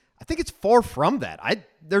reality, I think it's far from that.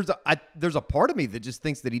 There's a part of me that just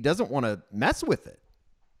thinks that he doesn't want to mess with it.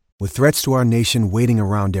 With threats to our nation waiting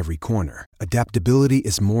around every corner, adaptability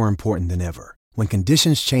is more important than ever. When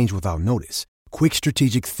conditions change without notice, quick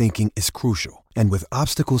strategic thinking is crucial. And with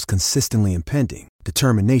obstacles consistently impending,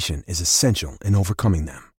 determination is essential in overcoming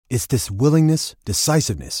them. It's this willingness,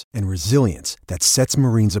 decisiveness, and resilience that sets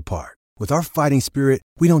Marines apart. With our fighting spirit,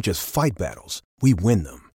 we don't just fight battles, we win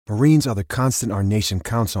them. Marines are the constant our nation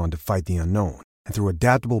counts on to fight the unknown. And through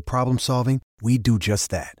adaptable problem solving, we do just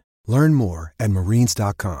that. Learn more at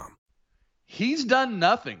Marines.com. He's done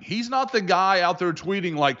nothing. He's not the guy out there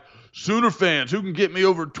tweeting like, Sooner fans, who can get me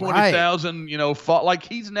over 20,000, like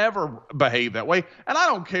he's never behaved that way. And I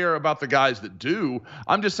don't care about the guys that do.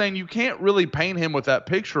 I'm just saying you can't really paint him with that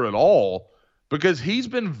picture at all because he's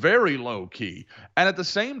been very low key. And at the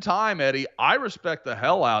same time, Eddie, I respect the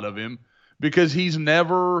hell out of him because he's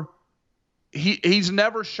never he's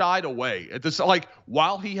never shied away at this. Like,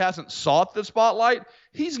 while he hasn't sought the spotlight,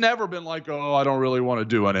 he's never been like, oh, I don't really want to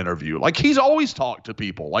do an interview. Like, he's always talked to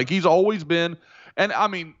people. Like, he's always been, and I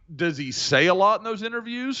mean, does he say a lot in those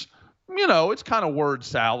interviews? You know, it's kind of word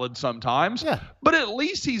salad sometimes. Yeah. But at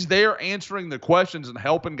least he's there answering the questions and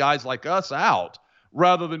helping guys like us out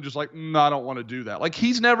rather than just like, I don't want to do that. Like,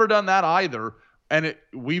 he's never done that either. And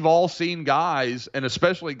we've all seen guys, and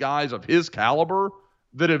especially guys of his caliber,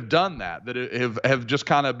 that have done that have just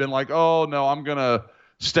kind of been like, oh, no, I'm going to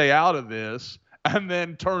stay out of this, and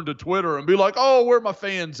then turn to Twitter and be like, oh, where are my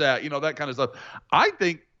fans at? You know, that kind of stuff. I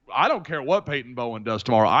don't care what Peyton Bowen does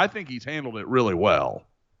tomorrow. I think he's handled it really well.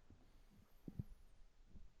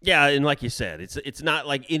 Yeah, and like you said, it's not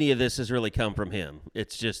like any of this has really come from him.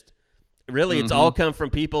 It's just really it's all come from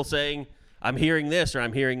people saying, I'm hearing this or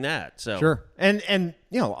I'm hearing that. So sure. And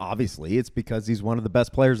you know, obviously it's because he's one of the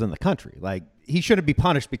best players in the country. Like, he shouldn't be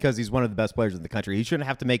punished because he's one of the best players in the country. He shouldn't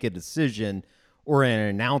have to make a decision or an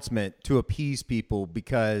announcement to appease people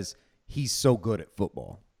because he's so good at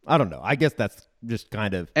football. I don't know. I guess that's just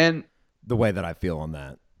kind of the way that I feel on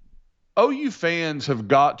that. OU fans have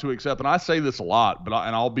got to accept, and I say this a lot, but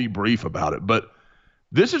I'll be brief about it, but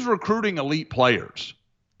this is recruiting elite players.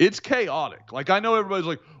 It's chaotic. Like, I know everybody's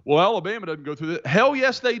like, well, Alabama doesn't go through this. Hell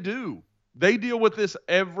yes, they do. They deal with this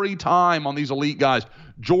every time on these elite guys.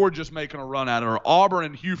 Georgia's making a run at it, or Auburn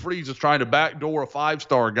and Hugh Freeze is trying to backdoor a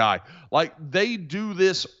 5-star guy. Like, they do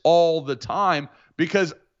this all the time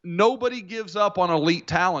because nobody gives up on elite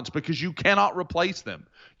talents because you cannot replace them.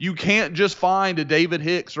 You can't just find a David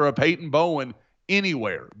Hicks or a Peyton Bowen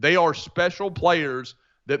anywhere. They are special players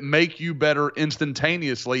that make you better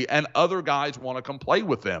instantaneously, and other guys want to come play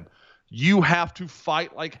with them. You have to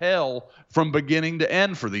fight like hell from beginning to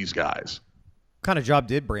end for these guys. What kind of job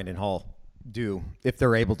did Brandon Hall do if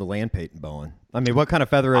they're able to land Peyton Bowen? I mean, what kind of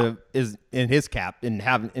feather is in his cap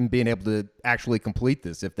in being able to actually complete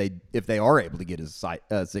this if they are able to get his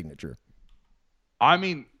signature? I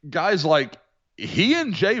mean, guys like he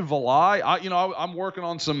and Jay Valai, I'm working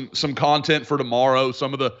on some content for tomorrow,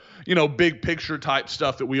 some of the, big picture type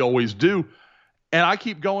stuff that we always do. And I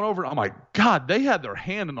keep going over, I'm like, God, they had their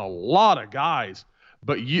hand in a lot of guys.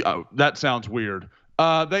 But that sounds weird.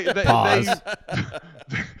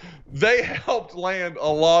 They helped land a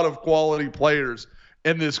lot of quality players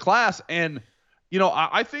in this class. And,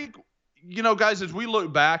 I think, guys, as we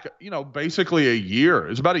look back, basically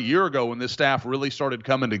it's about a year ago when this staff really started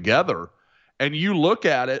coming together. And you look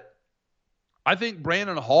at it, I think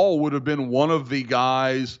Brandon Hall would have been one of the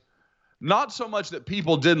guys, not so much that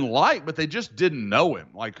people didn't like, but they just didn't know him.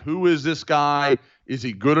 Like, who is this guy? Is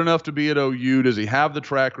he good enough to be at OU? Does he have the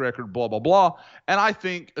track record? Blah, blah, blah. And I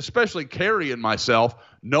think, especially Carrie and myself,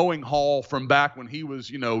 knowing Hall from back when he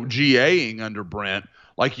was, GAing under Brent,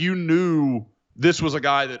 like, you knew this was a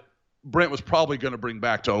guy that Brent was probably going to bring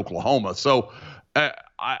back to Oklahoma. So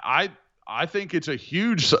I think it's a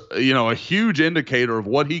huge indicator of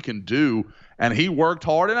what he can do. And he worked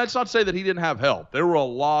hard. And that's not to say that he didn't have help. There were a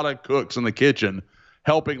lot of cooks in the kitchen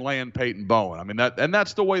helping land Peyton Bowen. I mean,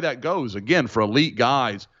 that's the way that goes. Again, for elite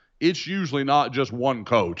guys, it's usually not just one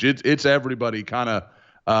coach. It's everybody kind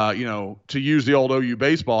of, to use the old OU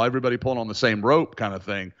baseball, everybody pulling on the same rope kind of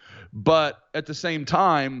thing. But at the same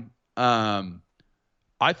time,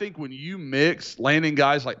 I think when you mix landing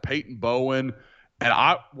guys like Peyton Bowen,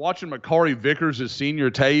 and watching Makari Vickers'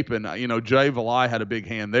 senior tape, and, Jay Valai had a big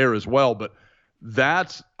hand there as well. But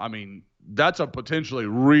that's a potentially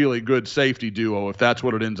really good safety duo if that's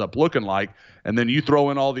what it ends up looking like. And then you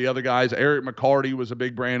throw in all the other guys. Eric McCarty was a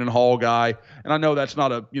big Brandon Hall guy. And I know that's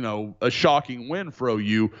not a shocking win for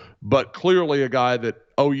OU, but clearly a guy that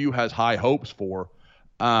OU has high hopes for.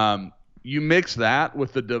 You mix that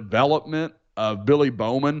with the development of Billy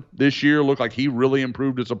Bowman this year. Looked like he really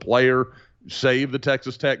improved as a player. Saved the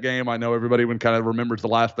Texas Tech game. I know everybody kind of remembers the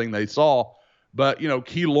last thing they saw, but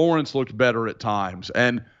Key Lawrence looked better at times,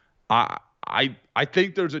 and I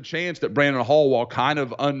think there's a chance that Brandon Hall, while kind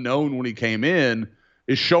of unknown when he came in,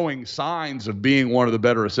 is showing signs of being one of the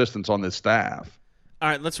better assistants on this staff. All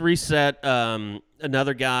right, let's reset.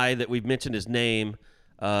 Another guy that we've mentioned his name,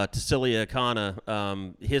 Tassilia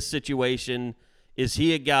Akana. His situation, is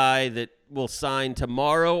he a guy that will sign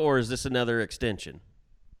tomorrow, or is this another extension?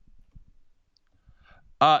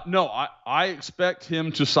 No, I expect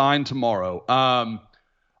him to sign tomorrow.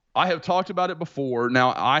 I have talked about it before.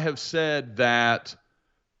 Now, I have said that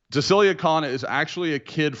Tassilia Akana is actually a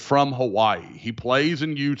kid from Hawaii. He plays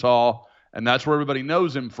in Utah, and that's where everybody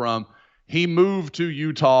knows him from. He moved to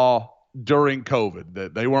Utah during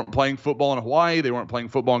COVID. They weren't playing football in Hawaii. They weren't playing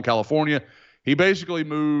football in California. He basically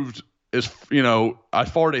moved as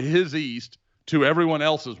far to his east to everyone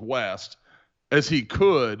else's west as he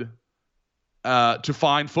could to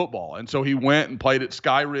find football. And so he went and played at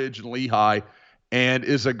Sky Ridge and Lehigh, and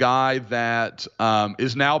is a guy that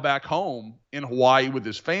is now back home in Hawaii with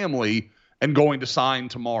his family and going to sign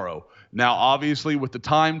tomorrow. Now, obviously, with the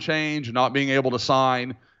time change and not being able to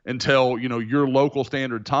sign until, your local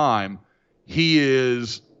standard time, he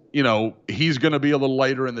is, he's going to be a little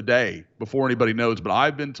later in the day before anybody knows. But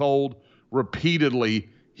I've been told repeatedly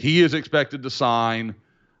he is expected to sign.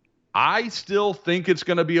 I still think it's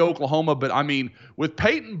going to be Oklahoma, but with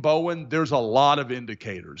Peyton Bowen, there's a lot of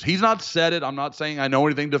indicators. He's not said it. I'm not saying I know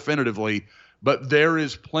anything definitively, but there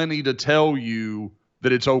is plenty to tell you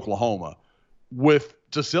that it's Oklahoma. With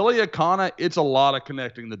Tassili Akana, it's a lot of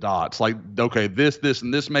connecting the dots. Like, okay, this,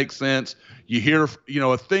 and this makes sense. You hear,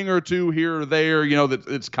 a thing or two here or there, that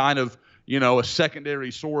it's kind of, a secondary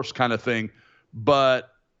source kind of thing.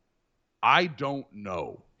 But I don't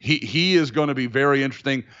know. He is going to be very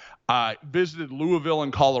interesting. I visited Louisville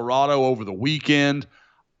and Colorado over the weekend.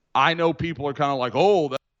 I know people are kind of like, oh,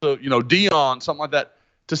 that's Dion, something like that.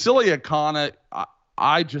 Tassili Akana,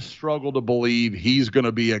 I just struggle to believe he's going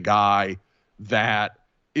to be a guy that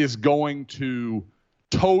is going to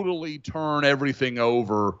totally turn everything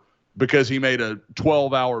over because he made a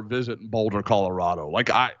 12-hour visit in Boulder, Colorado. Like,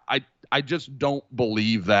 I just don't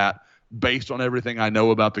believe that based on everything I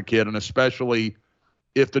know about the kid, and especially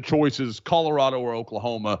if the choice is Colorado or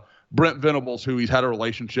Oklahoma. Brent Venables, who he's had a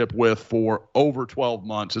relationship with for over 12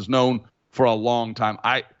 months, is known for a long time.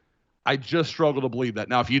 I just struggle to believe that.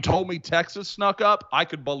 Now, if you told me Texas snuck up, I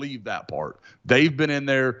could believe that part. They've been in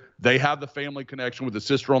there. They have the family connection with the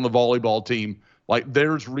sister on the volleyball team. Like,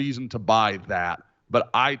 there's reason to buy that. But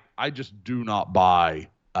I just do not buy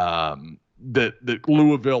that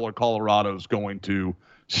Louisville or Colorado is going to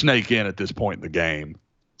snake in at this point in the game.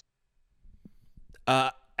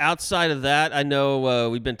 Outside of that, I know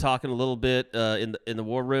we've been talking a little bit in the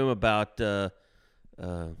war room about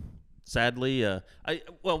sadly, there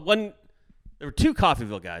were two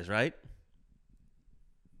Coffeyville guys, right?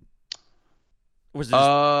 Was it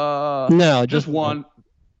no, just one?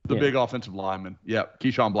 The big offensive lineman. Yeah,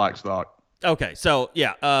 Keyshawn Blackstock. Okay, so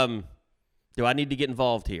yeah, do I need to get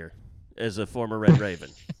involved here as a former Red Raven?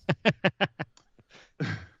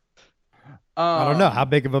 I don't know. How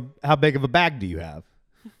big of a bag do you have?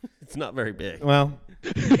 It's not very big. Well,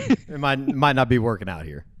 it might not be working out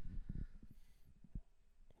here.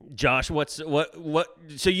 Josh, what?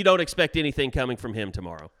 So you don't expect anything coming from him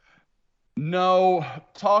tomorrow? No.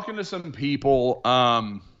 Talking to some people,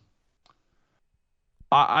 I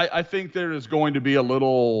think there is going to be a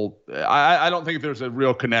little. I don't think there's a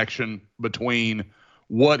real connection between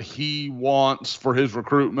what he wants for his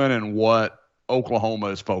recruitment and what Oklahoma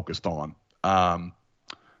is focused on.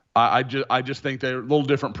 I just think they're a little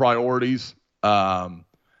different priorities, and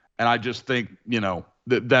I just think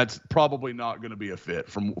that's probably not going to be a fit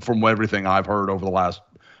from everything I've heard over the last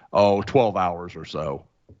 12 hours or so.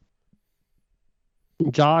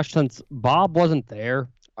 Josh, since Bob wasn't there,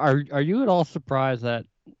 are you at all surprised that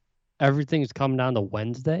everything's coming down to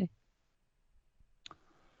Wednesday?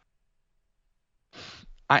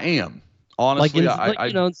 I am. Honestly,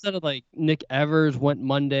 instead of like Nick Evers went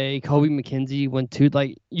Monday, Kobe McKenzie went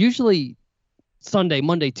Tuesday. Usually Sunday,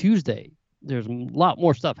 Monday, Tuesday, there's a lot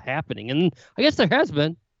more stuff happening, and I guess there has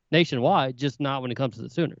been nationwide, just not when it comes to the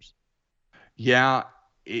Sooners. Yeah,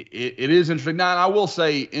 it is interesting. Now, and I will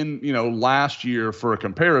say, in last year, for a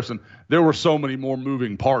comparison, there were so many more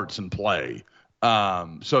moving parts in play.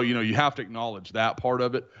 So you have to acknowledge that part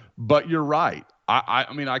of it. But you're right.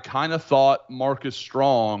 I kind of thought Marcus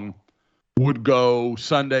Strong would go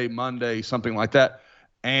Sunday, Monday, something like that.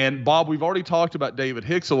 And Bob, we've already talked about David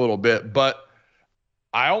Hicks a little bit, but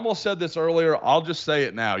I almost said this earlier. I'll just say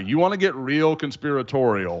it now. You want to get real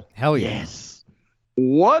conspiratorial? Hell yes.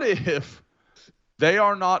 What if they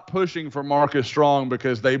are not pushing for Marcus Strong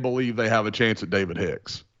because they believe they have a chance at David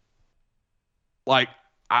Hicks?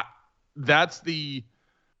 That's the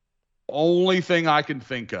only thing I can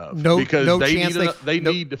think of. Because they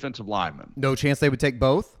need defensive linemen. No chance they would take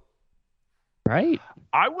both? Right.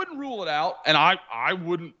 I wouldn't rule it out, and I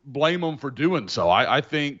wouldn't blame them for doing so. I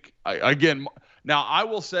think, again, now I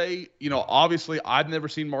will say, obviously I've never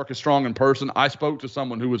seen Marcus Strong in person. I spoke to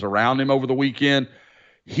someone who was around him over the weekend.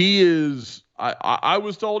 He is, I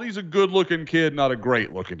was told he's a good-looking kid, not a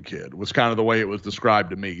great-looking kid, was kind of the way it was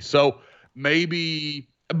described to me. So maybe,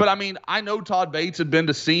 but I know Todd Bates had been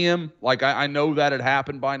to see him. Like, I know that had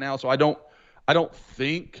happened by now, so I don't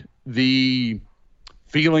think the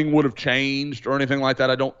feeling would have changed or anything like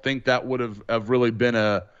that. I don't think that would have really been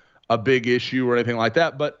a big issue or anything like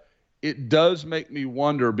that. But it does make me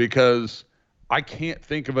wonder, because I can't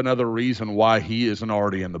think of another reason why he isn't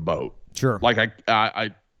already in the boat. Sure. Like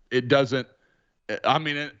it doesn't. I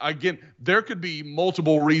mean, again, there could be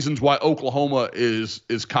multiple reasons why Oklahoma is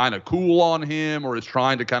kind of cool on him or is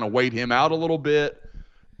trying to kind of wait him out a little bit.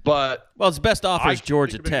 But his best offer is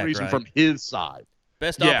Georgia Tech, reason right? from his side.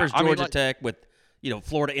 Best offer is Georgia Tech with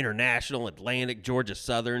Florida International, Atlantic, Georgia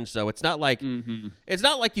Southern. So it's not like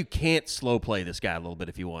you can't slow play this guy a little bit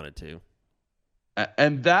if you wanted to.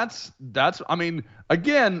 And that's I mean,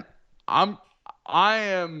 again, I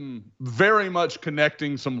am very much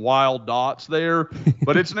connecting some wild dots there,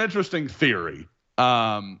 but it's an interesting theory.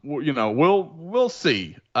 We'll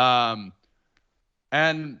see. Again,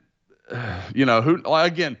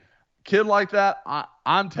 kid like that,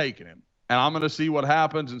 I'm taking him, and I'm going to see what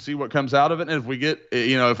happens and see what comes out of it. And if we get,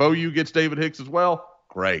 if OU gets David Hicks as well,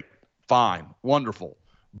 great, fine, wonderful.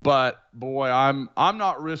 But boy, I'm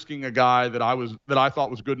not risking a guy that I thought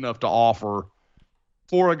was good enough to offer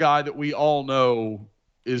for a guy that we all know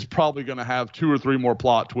is probably going to have 2 or 3 more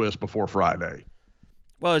plot twists before Friday.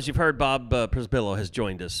 Well, as you've heard, Bob Przybylo has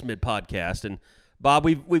joined us mid-podcast. And, Bob,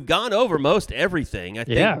 we've gone over most everything. I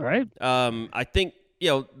think, yeah, right. I think,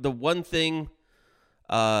 the one thing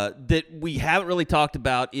that we haven't really talked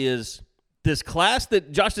about is this class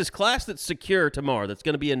that's secure tomorrow, that's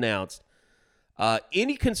going to be announced.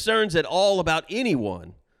 Any concerns at all about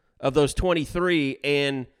anyone of those 23,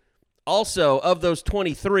 and also of those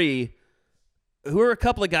 23, who are a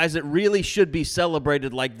couple of guys that really should be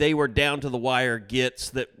celebrated like they were down to the wire gets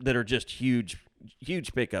that are just huge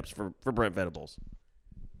pickups for Brent Venables?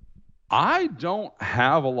 I don't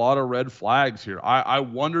have a lot of red flags here. I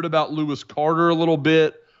wondered about Lewis Carter a little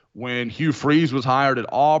bit when Hugh Freeze was hired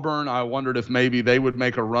at Auburn. I wondered if maybe they would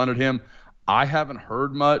make a run at him. I haven't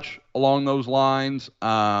heard much along those lines.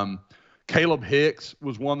 Caleb Hicks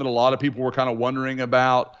was one that a lot of people were kind of wondering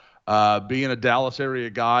about, being a Dallas area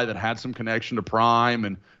guy that had some connection to Prime,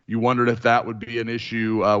 and you wondered if that would be an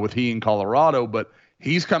issue with he in Colorado. But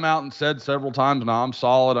he's come out and said several times, no, I'm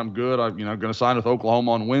solid, I'm good, I'm going to sign with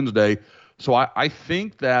Oklahoma on Wednesday. So I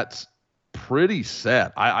think that's pretty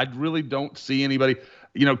set. I really don't see anybody.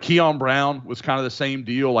 Keon Brown was kind of the same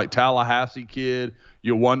deal, like Tallahassee kid.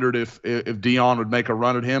 You wondered if Deion would make a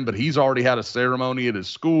run at him, but he's already had a ceremony at his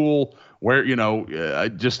school where, I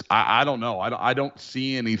don't know. I don't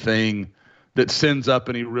see anything that sends up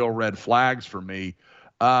any real red flags for me.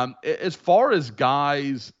 As far as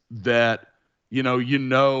guys that,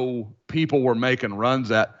 people were making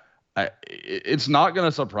runs at, it's not going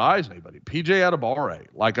to surprise anybody. PJ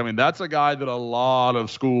Adebawore. That's a guy that a lot of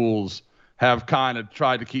schools have kind of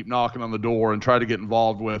tried to keep knocking on the door and try to get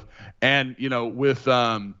involved with. And, with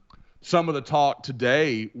some of the talk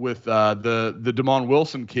today with the Damon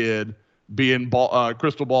Wilson kid being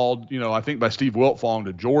crystal balled, I think by Steve Wiltfong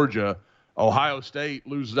to Georgia, Ohio State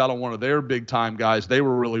loses out on one of their big-time guys they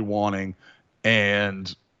were really wanting.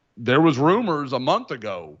 And there was rumors a month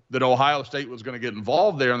ago that Ohio State was going to get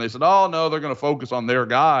involved there, and they said, oh, no, they're going to focus on their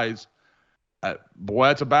guys. Boy,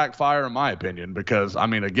 that's a backfire in my opinion, because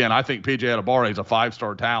again, I think PJ Adebawore is a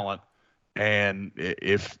 5-star talent, and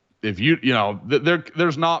if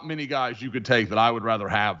there's not many guys you could take that I would rather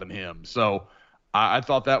have than him. So I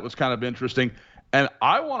thought that was kind of interesting, and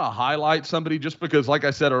I want to highlight somebody just because, like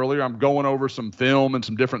I said earlier, I'm going over some film and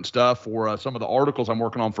some different stuff for some of the articles I'm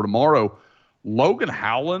working on for tomorrow. Logan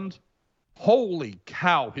Howland, holy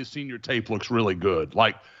cow, his senior tape looks really good.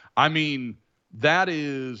 That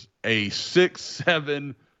is a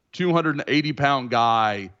 6'7", 280-pound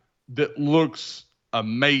guy that looks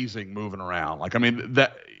amazing moving around.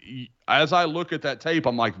 That as I look at that tape,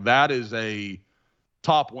 I'm like, that is a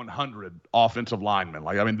top 100 offensive lineman.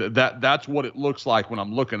 That's what it looks like when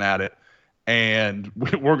I'm looking at it. And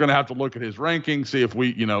we're going to have to look at his rankings, see if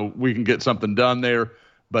we can get something done there.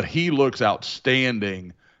 But he looks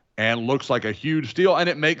outstanding and looks like a huge steal. And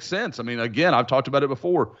it makes sense. Again, I've talked about it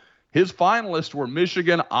before. His finalists were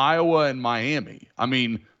Michigan, Iowa, and Miami.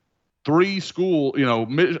 3 schools,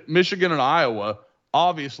 Michigan and Iowa,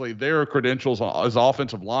 obviously their credentials as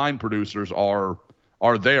offensive line producers are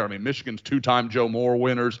there. Michigan's 2-time Joe Moore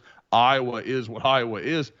winners. Iowa is what Iowa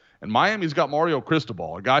is. And Miami's got Mario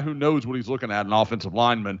Cristobal, a guy who knows what he's looking at, an offensive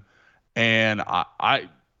lineman. And I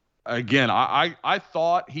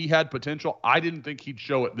thought he had potential. I didn't think he'd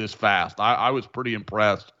show it this fast. I was pretty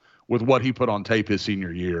impressed with what he put on tape his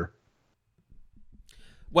senior year.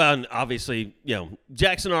 Well, and obviously,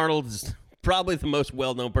 Jackson Arnold is probably the most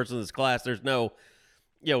well-known person in this class. There's no,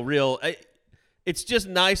 real. It's just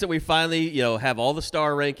nice that we finally, have all the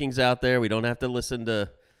star rankings out there. We don't have to listen to,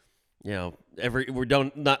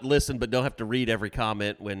 not listen, but don't have to read every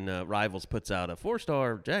comment when Rivals puts out a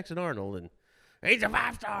 4-star Jackson Arnold. And He's a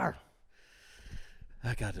 5-star.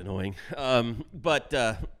 That got annoying.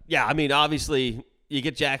 Yeah, I mean, obviously, you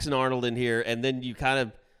get Jackson Arnold in here, and then you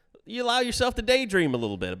allow yourself to daydream a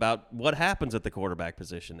little bit about what happens at the quarterback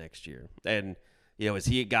position next year. And, is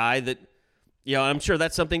he a guy that, I'm sure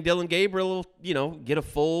that's something Dylan Gabriel will, get a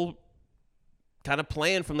full kind of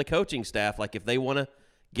plan from the coaching staff. Like if they want to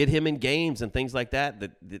get him in games and things like that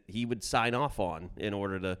he would sign off on in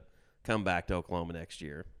order to come back to Oklahoma next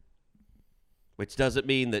year. Which doesn't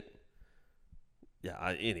mean that,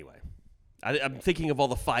 anyway. I'm thinking of all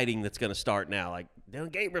the fighting that's going to start now. Like,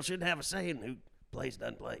 Dylan Gabriel shouldn't have a say in who plays,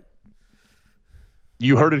 doesn't play.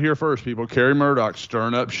 You heard it here first, people. Kerry Murdoch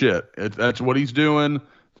stirring up shit. That's what he's doing.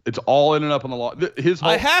 It's all in and up on the law.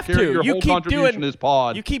 I have to. Your whole contribution is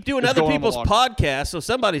pod. You keep doing other people's podcasts, so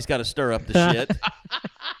somebody's got to stir up the shit.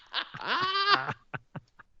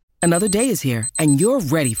 Another day is here, and you're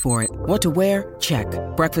ready for it. What to wear? Check.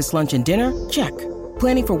 Breakfast, lunch, and dinner? Check.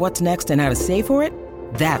 Planning for what's next and how to save for it?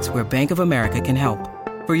 That's where Bank of America can help.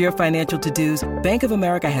 For your financial to-dos, Bank of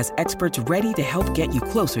America has experts ready to help get you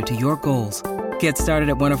closer to your goals. Get started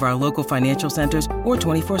at one of our local financial centers or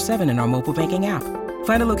 24/7 in our mobile banking app.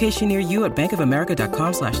 Find a location near you at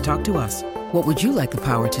bankofamerica.com/talktous. What would you like the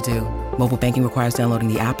power to do? Mobile banking requires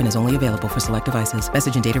downloading the app and is only available for select devices.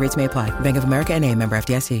 Message and data rates may apply. Bank of America N.A., member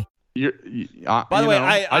FDIC. By the way,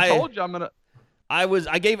 I told you I'm gonna. I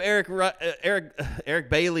gave Eric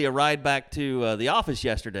Bailey a ride back to the office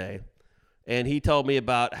yesterday, and he told me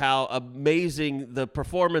about how amazing the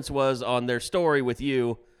performance was on their story with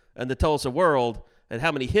you and the Tulsa World, and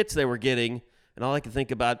how many hits they were getting. And all I could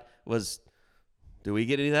think about was, do we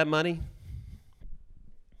get any of that money?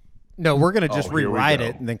 No, we're going to just rewrite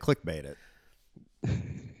it and then clickbait it.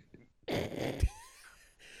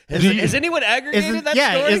 Has anyone aggregated that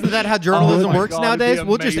story? Isn't that how journalism works nowadays?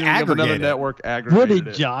 We'll just aggregate it. Network what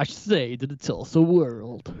did Josh say to the Tulsa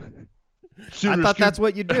World? I thought that's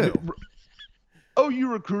what you do.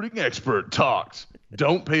 OU recruiting expert talks.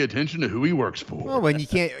 Don't pay attention to who he works for. Well, when you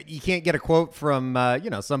can't get a quote from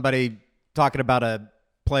somebody talking about a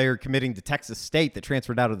player committing to Texas State that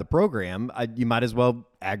transferred out of the program, you might as well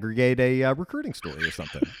aggregate a recruiting story or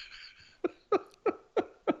something.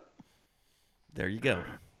 There you go.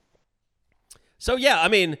 So, I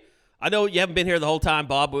mean, I know you haven't been here the whole time,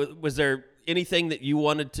 Bob. Was there anything that you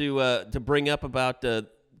wanted to bring up about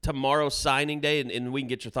tomorrow's signing day? And we can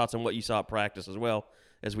get your thoughts on what you saw at practice as well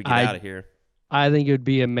as we get out of here. I think it would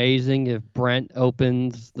be amazing if Brent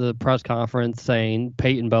opens the press conference saying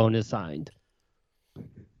Peyton Bowen is signed.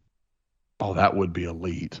 Oh, that would be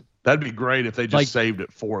elite. That'd be great if they just saved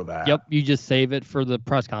it for that. Yep, you just save it for the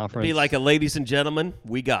press conference. Be like a ladies and gentlemen,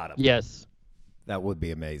 we got him. Yes. That would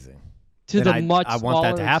be amazing. To and the much I smaller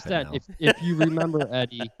want that to happen extent. If you remember,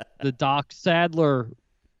 Eddie, the Doc Sadler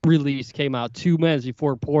release came out 2 minutes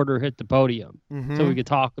before Porter hit the podium, so we could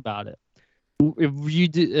talk about it. If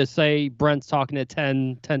you say Brent's talking at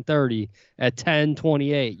 10:30, at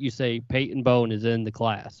 10:28, you say Peyton Bowen is in the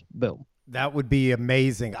class. Boom. That would be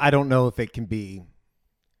amazing. I don't know if it can be.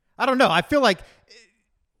 I don't know. I feel like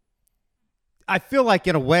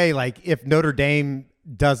in a way, like if Notre Dame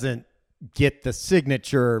doesn't get the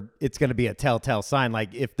signature, it's going to be a telltale sign.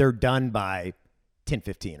 Like if they're done by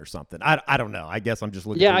 10:15 or something. I don't know. I guess I'm just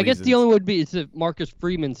looking. Yeah, for I guess reasons. the only would be is if Marcus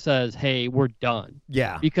Freeman says, "Hey, we're done."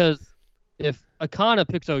 Yeah. Because if Akana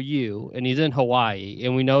picks OU and he's in Hawaii,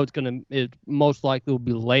 and we know it most likely will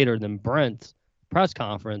be later than Brent's press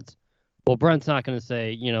conference, well, Brent's not going to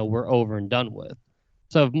say, we're over and done with.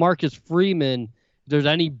 So if Marcus Freeman, if there's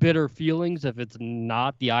any bitter feelings, if it's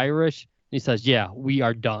not the Irish, he says, "Yeah, we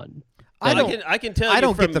are done." I can tell you. I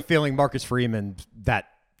don't get the feeling Marcus Freeman that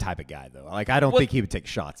type of guy though. Like I don't think he would take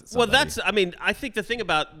shots at somebody. Well, I think the thing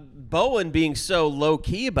about Bowen being so low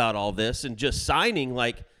key about all this and just signing,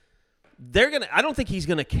 like I don't think he's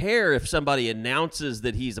gonna care if somebody announces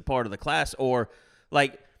that he's a part of the class or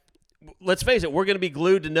like. Let's face it, we're going to be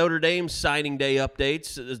glued to Notre Dame's signing day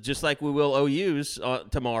updates, just like we will OU's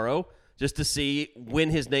tomorrow, just to see when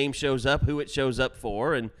his name shows up, who it shows up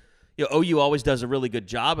for. And OU always does a really good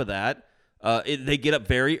job of that. They get up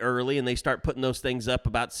very early, and they start putting those things up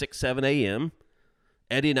about 6, 7 a.m.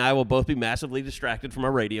 Eddie and I will both be massively distracted from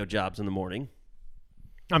our radio jobs in the morning.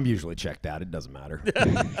 I'm usually checked out. It doesn't matter.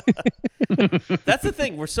 That's the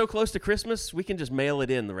thing. We're so close to Christmas, we can just mail it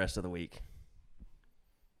in the rest of the week.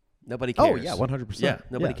 Nobody cares. Oh, yeah, 100%. Yeah,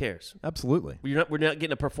 nobody cares. Absolutely. We're not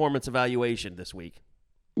getting a performance evaluation this week.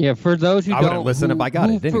 Yeah, for those who wouldn't listen if I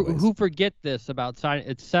got it anyways. Who forget this about signing,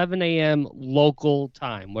 it's 7 a.m. local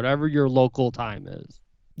time, whatever your local time is.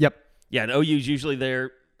 Yep. Yeah, and OU's usually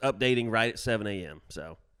there updating right at 7 a.m.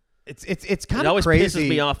 So It's kind It of always crazy. pisses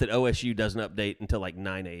me off that OSU doesn't update until like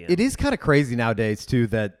 9 a.m. It is kind of crazy nowadays too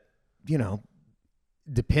that,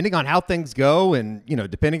 depending on how things go and,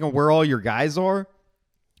 depending on where all your guys are,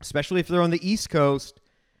 especially if they're on the East Coast,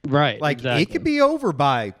 Right. like exactly. it could be over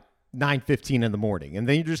by 9:15 in the morning. And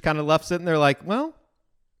then you're just kind of left sitting there like, well,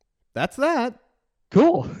 that's that.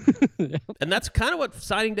 Cool. And that's kind of what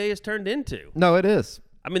signing day has turned into. No, it is.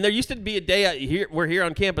 I mean, there used to be a day we're here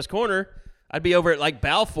on Campus Corner. I'd be over at like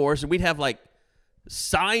Balfour's, and we'd have like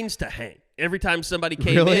signs to hang every time somebody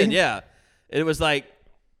came Really? in. Yeah, and it was like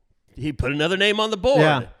he put another name on the board.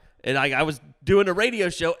 Yeah. And I was doing a radio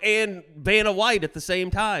show and Vanna White at the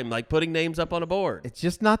same time, like putting names up on a board. It's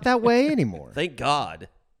just not that way anymore. Thank God.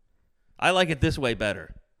 I like it this way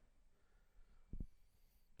better.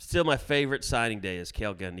 Still, my favorite signing day is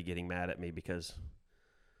Cale Gundy getting mad at me because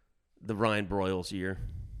the Ryan Broyles year.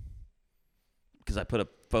 Because I put a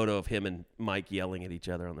photo of him and Mike yelling at each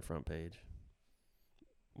other on the front page.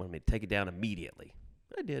 Wanted me to take it down immediately.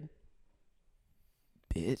 I did.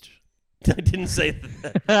 Bitch. I didn't say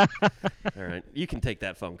that. All right. You can take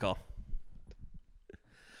that phone call.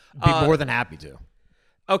 Be more than happy to.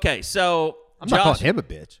 Okay, so I'm not calling him a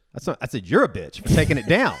bitch. I said you're a bitch for taking it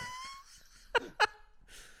down.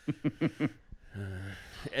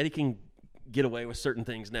 Eddie can get away with certain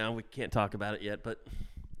things now. We can't talk about it yet, but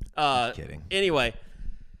Just kidding. Anyway,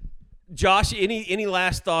 Josh, any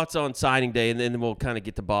last thoughts on signing day, and then we'll kind of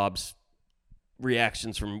get to Bob's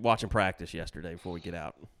reactions from watching practice yesterday before we get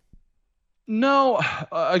out. No,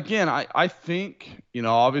 again, I think,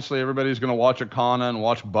 obviously everybody's going to watch Akana and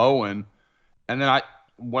watch Bowen, and then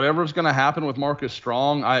whatever's going to happen with Marcus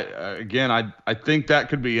Strong, I think that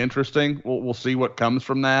could be interesting. We'll see what comes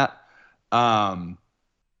from that.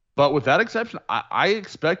 But with that exception, I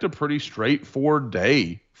expect a pretty straightforward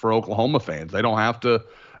day for Oklahoma fans. They don't have to,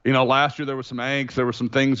 last year there was some angst, there were some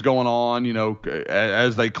things going on,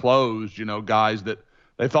 as they closed, guys that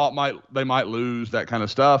they thought they might lose, that kind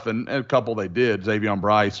of stuff, and a couple they did, Xavier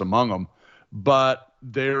Bryce among them. But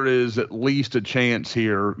there is at least a chance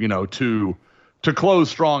here, to close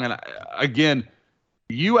strong. And again,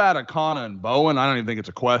 you add Akana and Bowen, I don't even think it's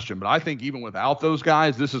a question, but I think even without those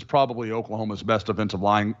guys, this is probably Oklahoma's best defensive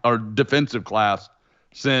line or defensive class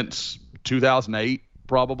since 2008,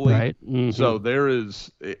 probably. Right. Mm-hmm. So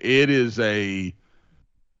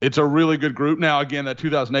it's a really good group. Now, again, that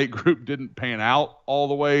 2008 group didn't pan out all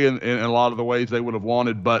the way in a lot of the ways they would have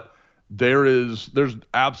wanted, but there's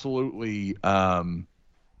absolutely,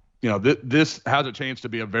 this has a chance to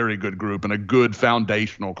be a very good group and a good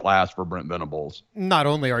foundational class for Brent Venables. Not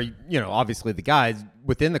only are obviously the guys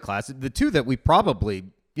within the class, the two that we probably,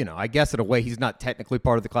 I guess in a way he's not technically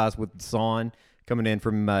part of the class with Son coming in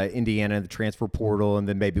from Indiana, the transfer portal, and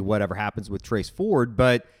then maybe whatever happens with Trace Ford,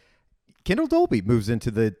 but Kendall Dolby moves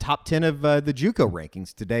into the top 10 of the JUCO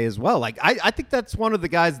rankings today as well. Like I think that's one of the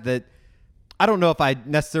guys that I don't know if I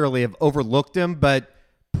necessarily have overlooked him, but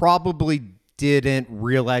probably didn't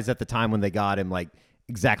realize at the time when they got him like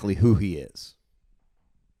exactly who he is.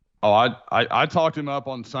 Oh, I talked him up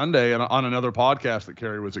on Sunday and on another podcast that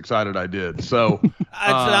Kerry was excited I did. So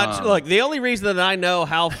look, the only reason that I know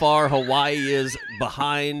how far Hawaii is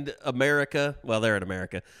behind America, well, they're in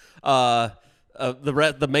America,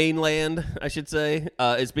 the mainland, I should say,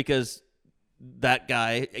 is because that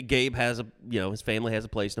guy Gabe has his family has a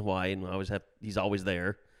place in Hawaii, and he's always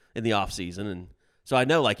there in the off season, and so I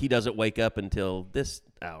know like he doesn't wake up until this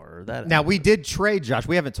hour or that. Now hour. we did trade, Josh.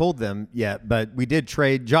 We haven't told them yet, but we did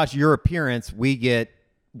trade, Josh. Your appearance, we get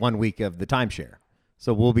 1 week of the timeshare,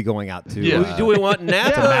 so we'll be going out to. Yeah. Do we want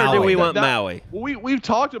Napa or do we want Maui? We've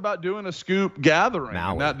talked about doing a scoop gathering.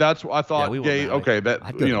 Maui. That's what I thought. Yeah, we want Gabe, Maui. okay, that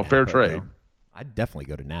I'd go to fair Napa, trade. though. I'd definitely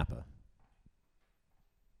go to Napa.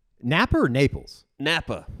 Napa or Naples?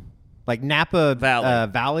 Napa. Like Napa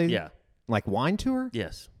Valley. Valley? Yeah. Like wine tour?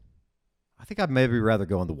 Yes. I think I'd maybe rather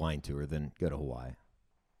go on the wine tour than go to Hawaii.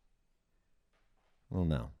 Well,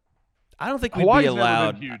 no. I don't think we'd Hawaii's be never been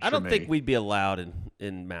allowed. huge I don't for think me. we'd be allowed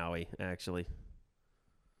in Maui, actually.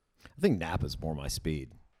 I think Napa's more my speed.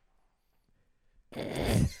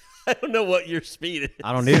 I don't know what your speed is.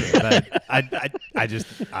 I don't either. But I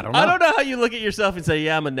don't know. I don't know how you look at yourself and say,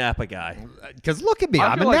 "Yeah, I'm a Napa guy." Because look at me.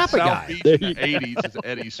 I I'm a feel like Napa South guy. Beach in the 80s is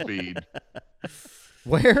Eddie's speed.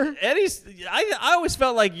 Where? Eddie's. I always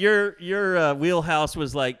felt like your wheelhouse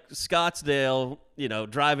was like Scottsdale.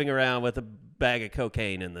 Driving around with a bag of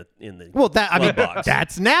cocaine in the. Well, box.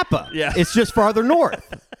 that's Napa. Yeah. It's just farther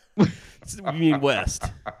north. You mean west?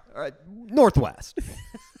 Northwest.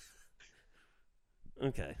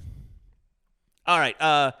 Okay. All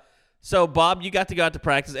right. So Bob, you got to go out to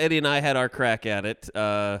practice. Eddie and I had our crack at it.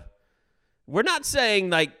 We're not saying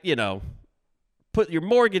like, put your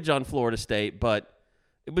mortgage on Florida State, but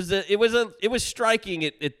it was striking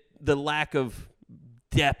the lack of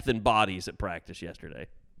depth and bodies at practice yesterday.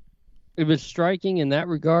 It was striking in that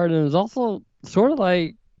regard, and it was also sort of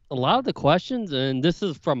like a lot of the questions, and this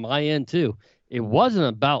is from my end too. It wasn't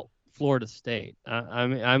about Florida State.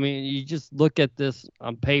 I mean, you just look at this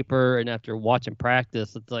on paper, and after watching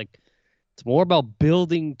practice, it's more about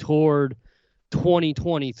building toward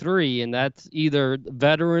 2023, and that's either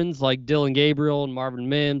veterans like Dillon Gabriel and Marvin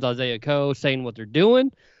Mims, Isaiah Coe saying what they're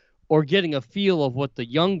doing, or getting a feel of what the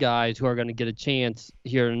young guys who are going to get a chance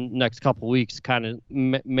here in the next couple of weeks kind of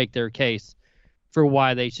make their case for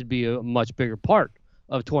why they should be a much bigger part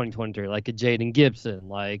of 2023, like a Jaden Gibson,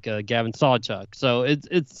 like Gavin Sawchuk. So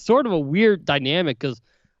it's sort of a weird dynamic because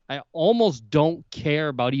I almost don't care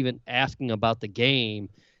about even asking about the game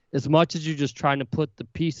as much as you're just trying to put the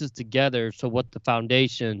pieces together so what the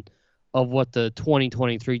foundation of what the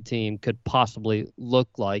 2023 team could possibly look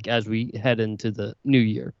like as we head into the new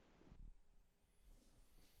year.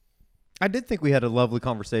 I did think we had a lovely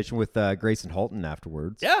conversation with Grayson Halton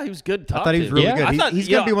afterwards. Yeah, he was good to talk I thought he was really good. He's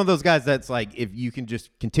going to be one of those guys that's like, if you can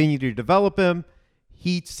just continue to develop him,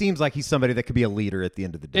 he seems like he's somebody that could be a leader at the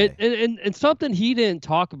end of the day. And something he didn't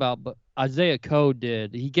talk about, but Isaiah Coe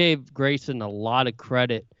did. He gave Grayson a lot of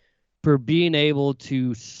credit for being able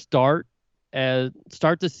to start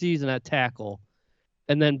the season at tackle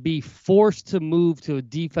and then be forced to move to a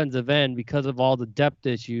defensive end because of all the depth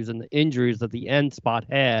issues and the injuries that the end spot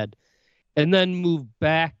had, and then move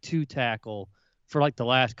back to tackle for like the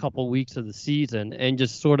last couple weeks of the season and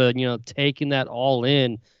just sort of, taking that all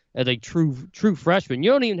in as a true freshman. You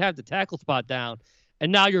don't even have the tackle spot down,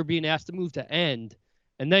 and now you're being asked to move to end,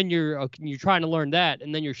 and then you're trying to learn that,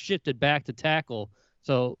 and then you're shifted back to tackle.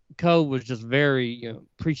 So Coe was just very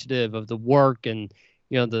appreciative of the work and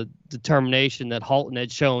the determination that Halton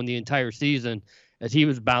had shown the entire season as he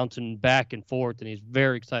was bouncing back and forth, and he's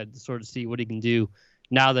very excited to sort of see what he can do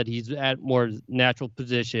now that he's at more natural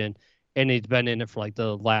position and he's been in it for like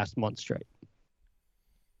the last month straight.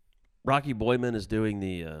 Rocky Boyman is doing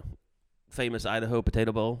the famous Idaho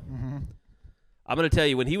Potato Bowl. Mm-hmm. I'm going to tell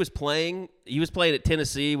you, when he was playing at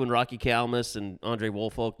Tennessee when Rocky Kalmus and Andre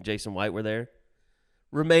Woolfolk and Jason White were there.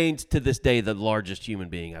 Remains to this day the largest human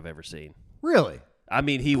being I've ever seen. Really? I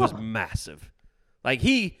mean, he was massive. Like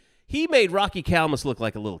he made Rocky Kalmus look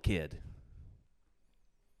like a little kid.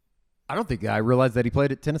 I don't think I realized that he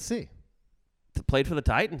played at Tennessee. Played for the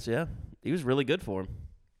Titans, yeah. He was really good for him.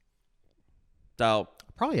 So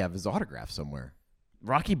probably have his autograph somewhere.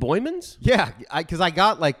 Rocky Boyman's? Yeah, because I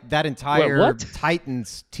got like that entire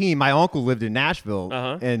Titans team. My uncle lived in Nashville,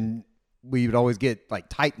 and we would always get like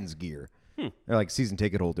Titans gear. They're like season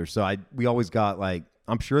ticket holders. So we always got like,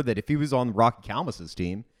 I'm sure that if he was on Rocky Kalmus's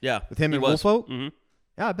team, with him and Woolfolk, yeah,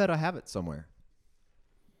 I bet I have it somewhere.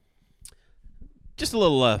 Just a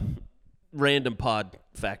little random pod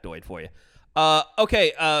factoid for you.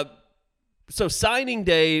 Okay, so signing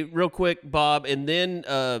day, real quick, Bob, and then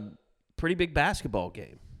pretty big basketball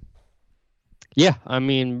game. Yeah, I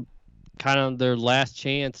mean, kind of their last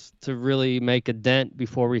chance to really make a dent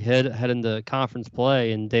before we head into conference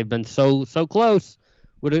play, and they've been so close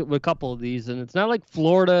with a couple of these. And it's not like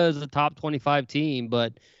Florida is a top 25 team,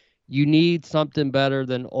 but you need something better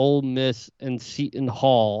than Ole Miss and Seton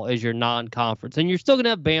Hall as your non-conference. And you're still going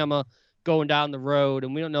to have Bama going down the road,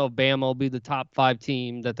 and we don't know if Bama will be the top 5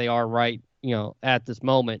 team that they are right, at this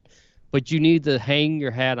moment. But you need to hang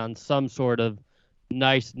your hat on some sort of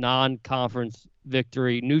nice non-conference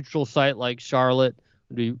victory. Neutral site like Charlotte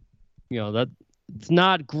would be, that it's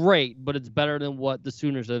not great, but it's better than what the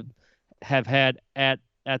Sooners have had at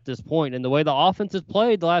this point. And the way the offense has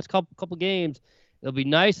played the last couple games, it'll be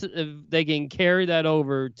nice if they can carry that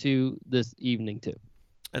over to this evening too.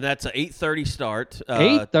 And that's an 8:30 start.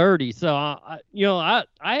 8:30. So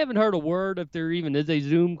I haven't heard a word if there even is a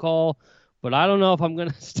Zoom call, but I don't know if I'm going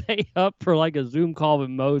to stay up for like a Zoom call with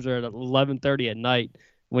Moser at 11:30 at night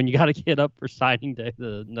when you got to get up for signing day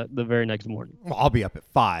the very next morning. Well, I'll be up at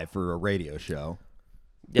 5 for a radio show.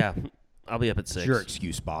 Yeah, I'll be up at 6. It's your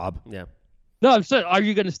excuse, Bob. Yeah. No, I'm saying, are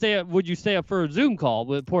you going to stay up? Would you stay up for a Zoom call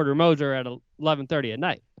with Porter Moser at 11:30 at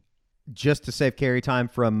night? Just to save carry time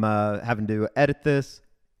from having to edit this?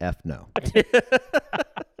 No.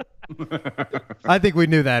 I think we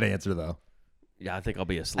knew that answer, though. Yeah, I think I'll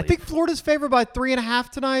be asleep. I think Florida's favored by 3.5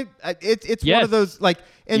 tonight. It's one of those, like,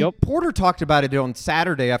 and Porter talked about it on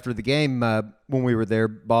Saturday after the game when we were there,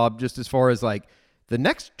 Bob, just as far as, like, the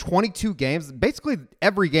next 22 games, basically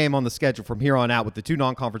every game on the schedule from here on out, with the 2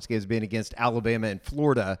 non-conference games being against Alabama and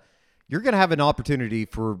Florida, you're going to have an opportunity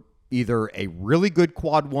for either a really good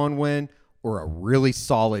quad 1 win or a really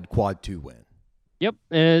solid quad 2 win. Yep,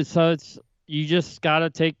 and so you just got to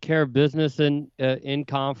take care of business in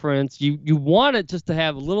conference. You want it just to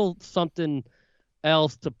have a little something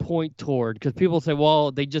else to point toward, because people say,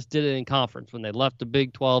 well, they just did it in conference. When they left the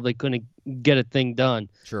Big 12, they couldn't get a thing done.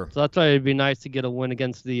 Sure. So that's why it'd be nice to get a win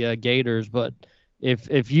against the Gators. But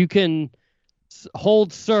if you can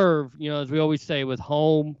hold serve, as we always say, with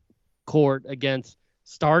home court against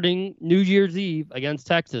starting New Year's Eve against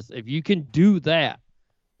Texas, if you can do that,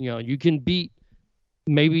 you can beat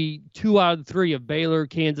maybe 2 out of 3 of Baylor,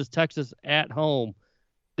 Kansas, Texas at home.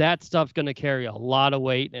 That stuff's going to carry a lot of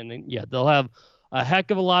weight, and they'll have a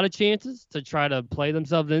heck of a lot of chances to try to play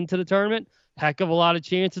themselves into the tournament. Heck of a lot of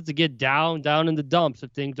chances to get down in the dumps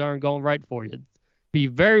if things aren't going right for you. Be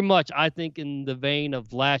very much, I think, in the vein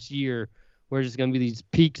of last year, where there's going to be these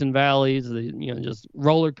peaks and valleys, just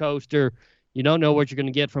roller coaster. You don't know what you're going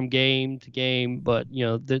to get from game to game, but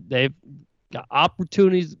they've got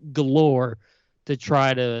opportunities galore to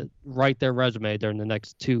try to write their resume during the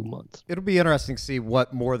next 2 months. It'll be interesting to see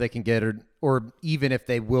what more they can get, or even if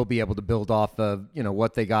they will be able to build off of,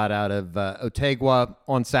 what they got out of Otegua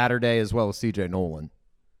on Saturday, as well as CJ Nolan.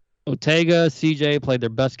 Otega, CJ played their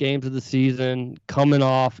best games of the season, coming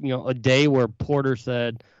off, a day where Porter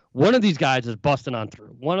said, one of these guys is busting on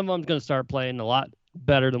through. One of them's going to start playing a lot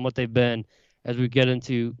better than what they've been as we get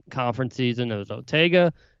into conference season. It was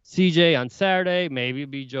Otega, CJ on Saturday, maybe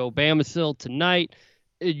it'd be Joe Bamasil tonight.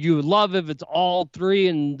 You would love if it's all 3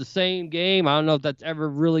 in the same game. I don't know if that's ever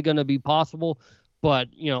really going to be possible, but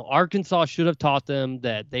Arkansas should have taught them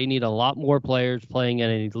that they need a lot more players playing at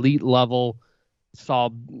an elite level. Saw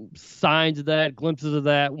signs of that, glimpses of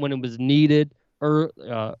that when it was needed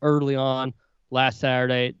early on last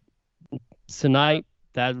Saturday. Tonight,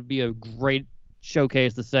 that would be a great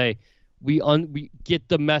showcase to say we get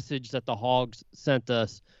the message that the Hogs sent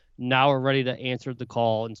us. Now we're ready to answer the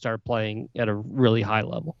call and start playing at a really high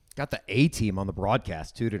level. Got the A team on the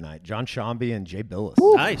broadcast too tonight. John Shambi and Jay Billis.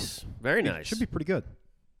 Nice, very nice. Should be pretty good.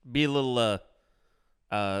 Be a little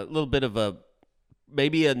bit of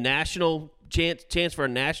maybe a national chance for a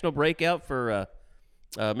national breakout for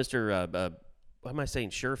Mr. What am I saying?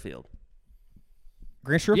 Sherfield.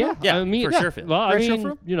 Grant Sherfield? Yeah, for Sherfield. Well,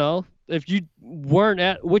 Sherfield? If you weren't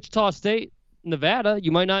at Wichita State, Nevada,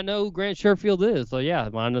 you might not know who Grant Sherfield is. So yeah,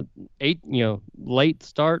 on a late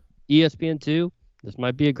start, ESPN2. This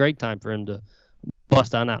might be a great time for him to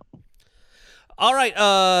bust on out. All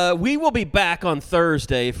right, we will be back on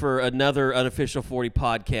Thursday for another Unofficial 40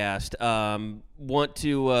 podcast.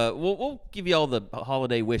 We'll give you all the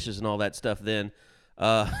holiday wishes and all that stuff then.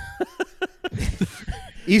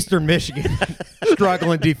 Eastern Michigan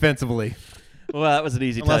struggling defensively. Well, that was an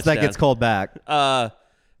easy Unless touchdown. that gets called back. Well,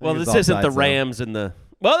 this isn't the Rams and the...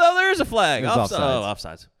 Well, no, there is a flag. Offsides.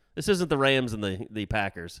 Offsides. This isn't the Rams and the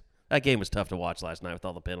Packers. That game was tough to watch last night with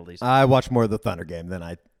all the penalties. I watched more of the Thunder game than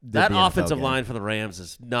I did that the NFL offensive game. line for the Rams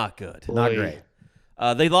is not good. Not great.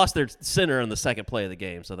 They lost their center on the second play of the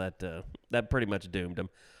game, so that pretty much doomed them.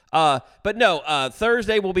 But no,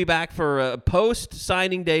 Thursday we'll be back for a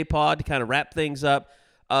post-signing day pod to kind of wrap things up.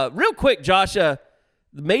 Real quick, Josh,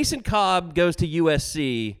 Mason Cobb goes to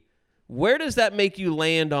USC. Where does that make you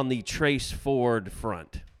land on the Trace Ford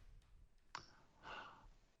front?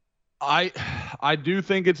 I do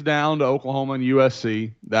think it's down to Oklahoma and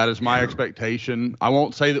USC. That is my expectation. I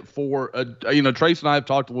won't say that for Trace and I have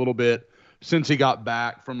talked a little bit since he got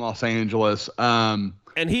back from Los Angeles. And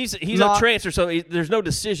he's a transfer, so there's no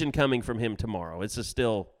decision coming from him tomorrow. It's just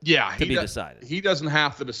still to be decided. He doesn't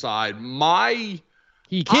have to decide.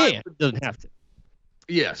 He doesn't have to.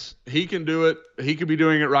 Yes, he can do it. He could be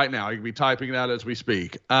doing it right now. He could be typing it out as we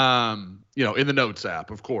speak. In the Notes app,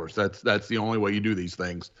 of course. That's the only way you do these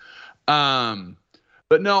things. But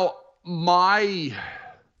no, my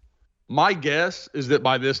guess is that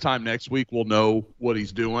by this time next week we'll know what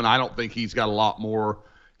he's doing. I don't think he's got a lot more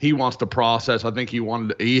he wants to process. I think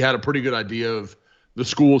he had a pretty good idea of the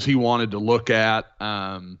schools he wanted to look at.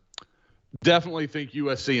 Definitely think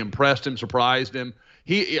USC impressed him, surprised him.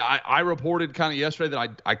 I reported kind of yesterday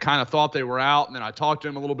that I kind of thought they were out, and then I talked to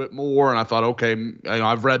him a little bit more, and I thought, okay,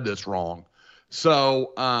 I've read this wrong.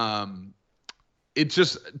 So it's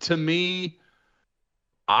just, to me,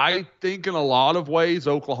 I think in a lot of ways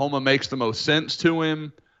Oklahoma makes the most sense to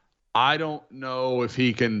him. I don't know if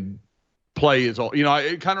he can play his old.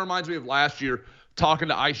 It kind of reminds me of last year talking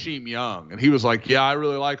to Isheem Young, and he was like, yeah, I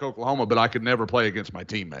really like Oklahoma, but I could never play against my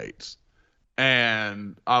teammates.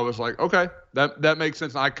 And I was like, okay, that makes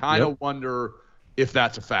sense. I kind of wonder if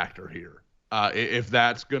that's a factor here, if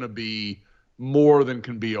that's going to be more than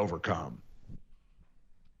can be overcome.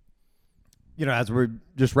 as we're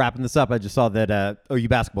just wrapping this up, I just saw that OU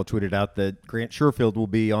basketball tweeted out that Grant Sherfield will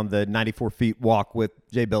be on the 94 feet walk with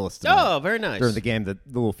Jay Billis tonight. Oh, very nice. During the game, the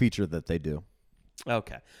little feature that they do.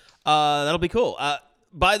 Okay. That'll be cool.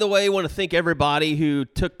 By the way, I want to thank everybody who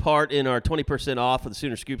took part in our 20% off of the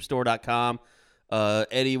SoonerScoopStore.com.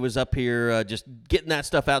 Eddie was up here just getting that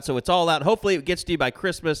stuff out, so it's all out. Hopefully it gets to you by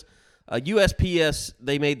Christmas. USPS,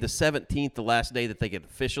 they made the 17th the last day that they could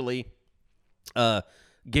officially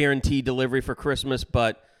guarantee delivery for Christmas,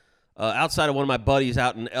 but outside of one of my buddies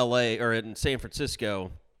out in L.A. or in San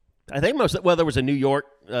Francisco, I think there was a New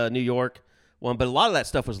York one, but a lot of that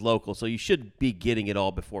stuff was local, so you should be getting it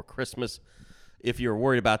all before Christmas if you're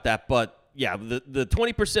worried about that. But, yeah, the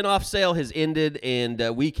 20% off sale has ended,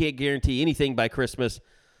 and we can't guarantee anything by Christmas.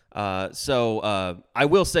 So I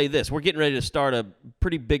will say this. We're getting ready to start a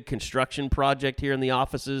pretty big construction project here in the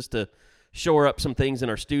offices to shore up some things in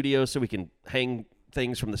our studio so we can hang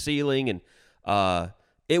things from the ceiling. And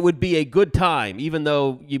it would be a good time, even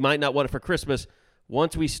though you might not want it for Christmas.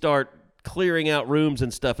 Once we start clearing out rooms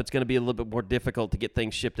and stuff, it's going to be a little bit more difficult to get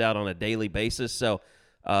things shipped out on a daily basis. So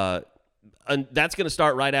and that's going to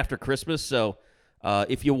start right after Christmas. So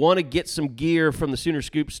if you want to get some gear from the Sooner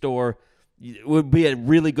Scoop store, it would be a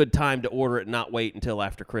really good time to order it and not wait until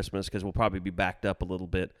after Christmas, because we'll probably be backed up a little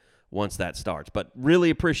bit once that starts. But really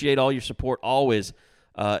appreciate all your support always.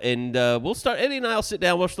 And we'll start, Eddie and I will sit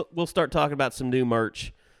down. We'll start talking about some new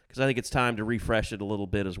merch, because I think it's time to refresh it a little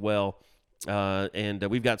bit as well. And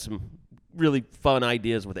we've got some really fun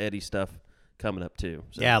ideas with Eddie stuff coming up too.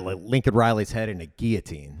 So. Yeah, like Lincoln Riley's head in a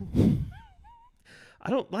guillotine. I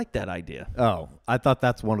don't like that idea. Oh, I thought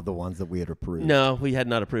that's one of the ones that we had approved. No, we had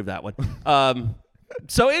not approved that one.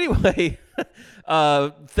 So anyway,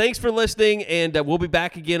 thanks for listening, and we'll be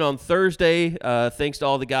back again on Thursday. Thanks to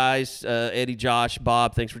all the guys, Eddie, Josh,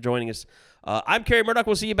 Bob. Thanks for joining us. I'm Kerry Murdoch.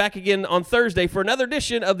 We'll see you back again on Thursday for another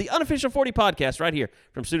edition of the Unofficial 40 podcast right here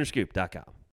from Soonerscoop.com.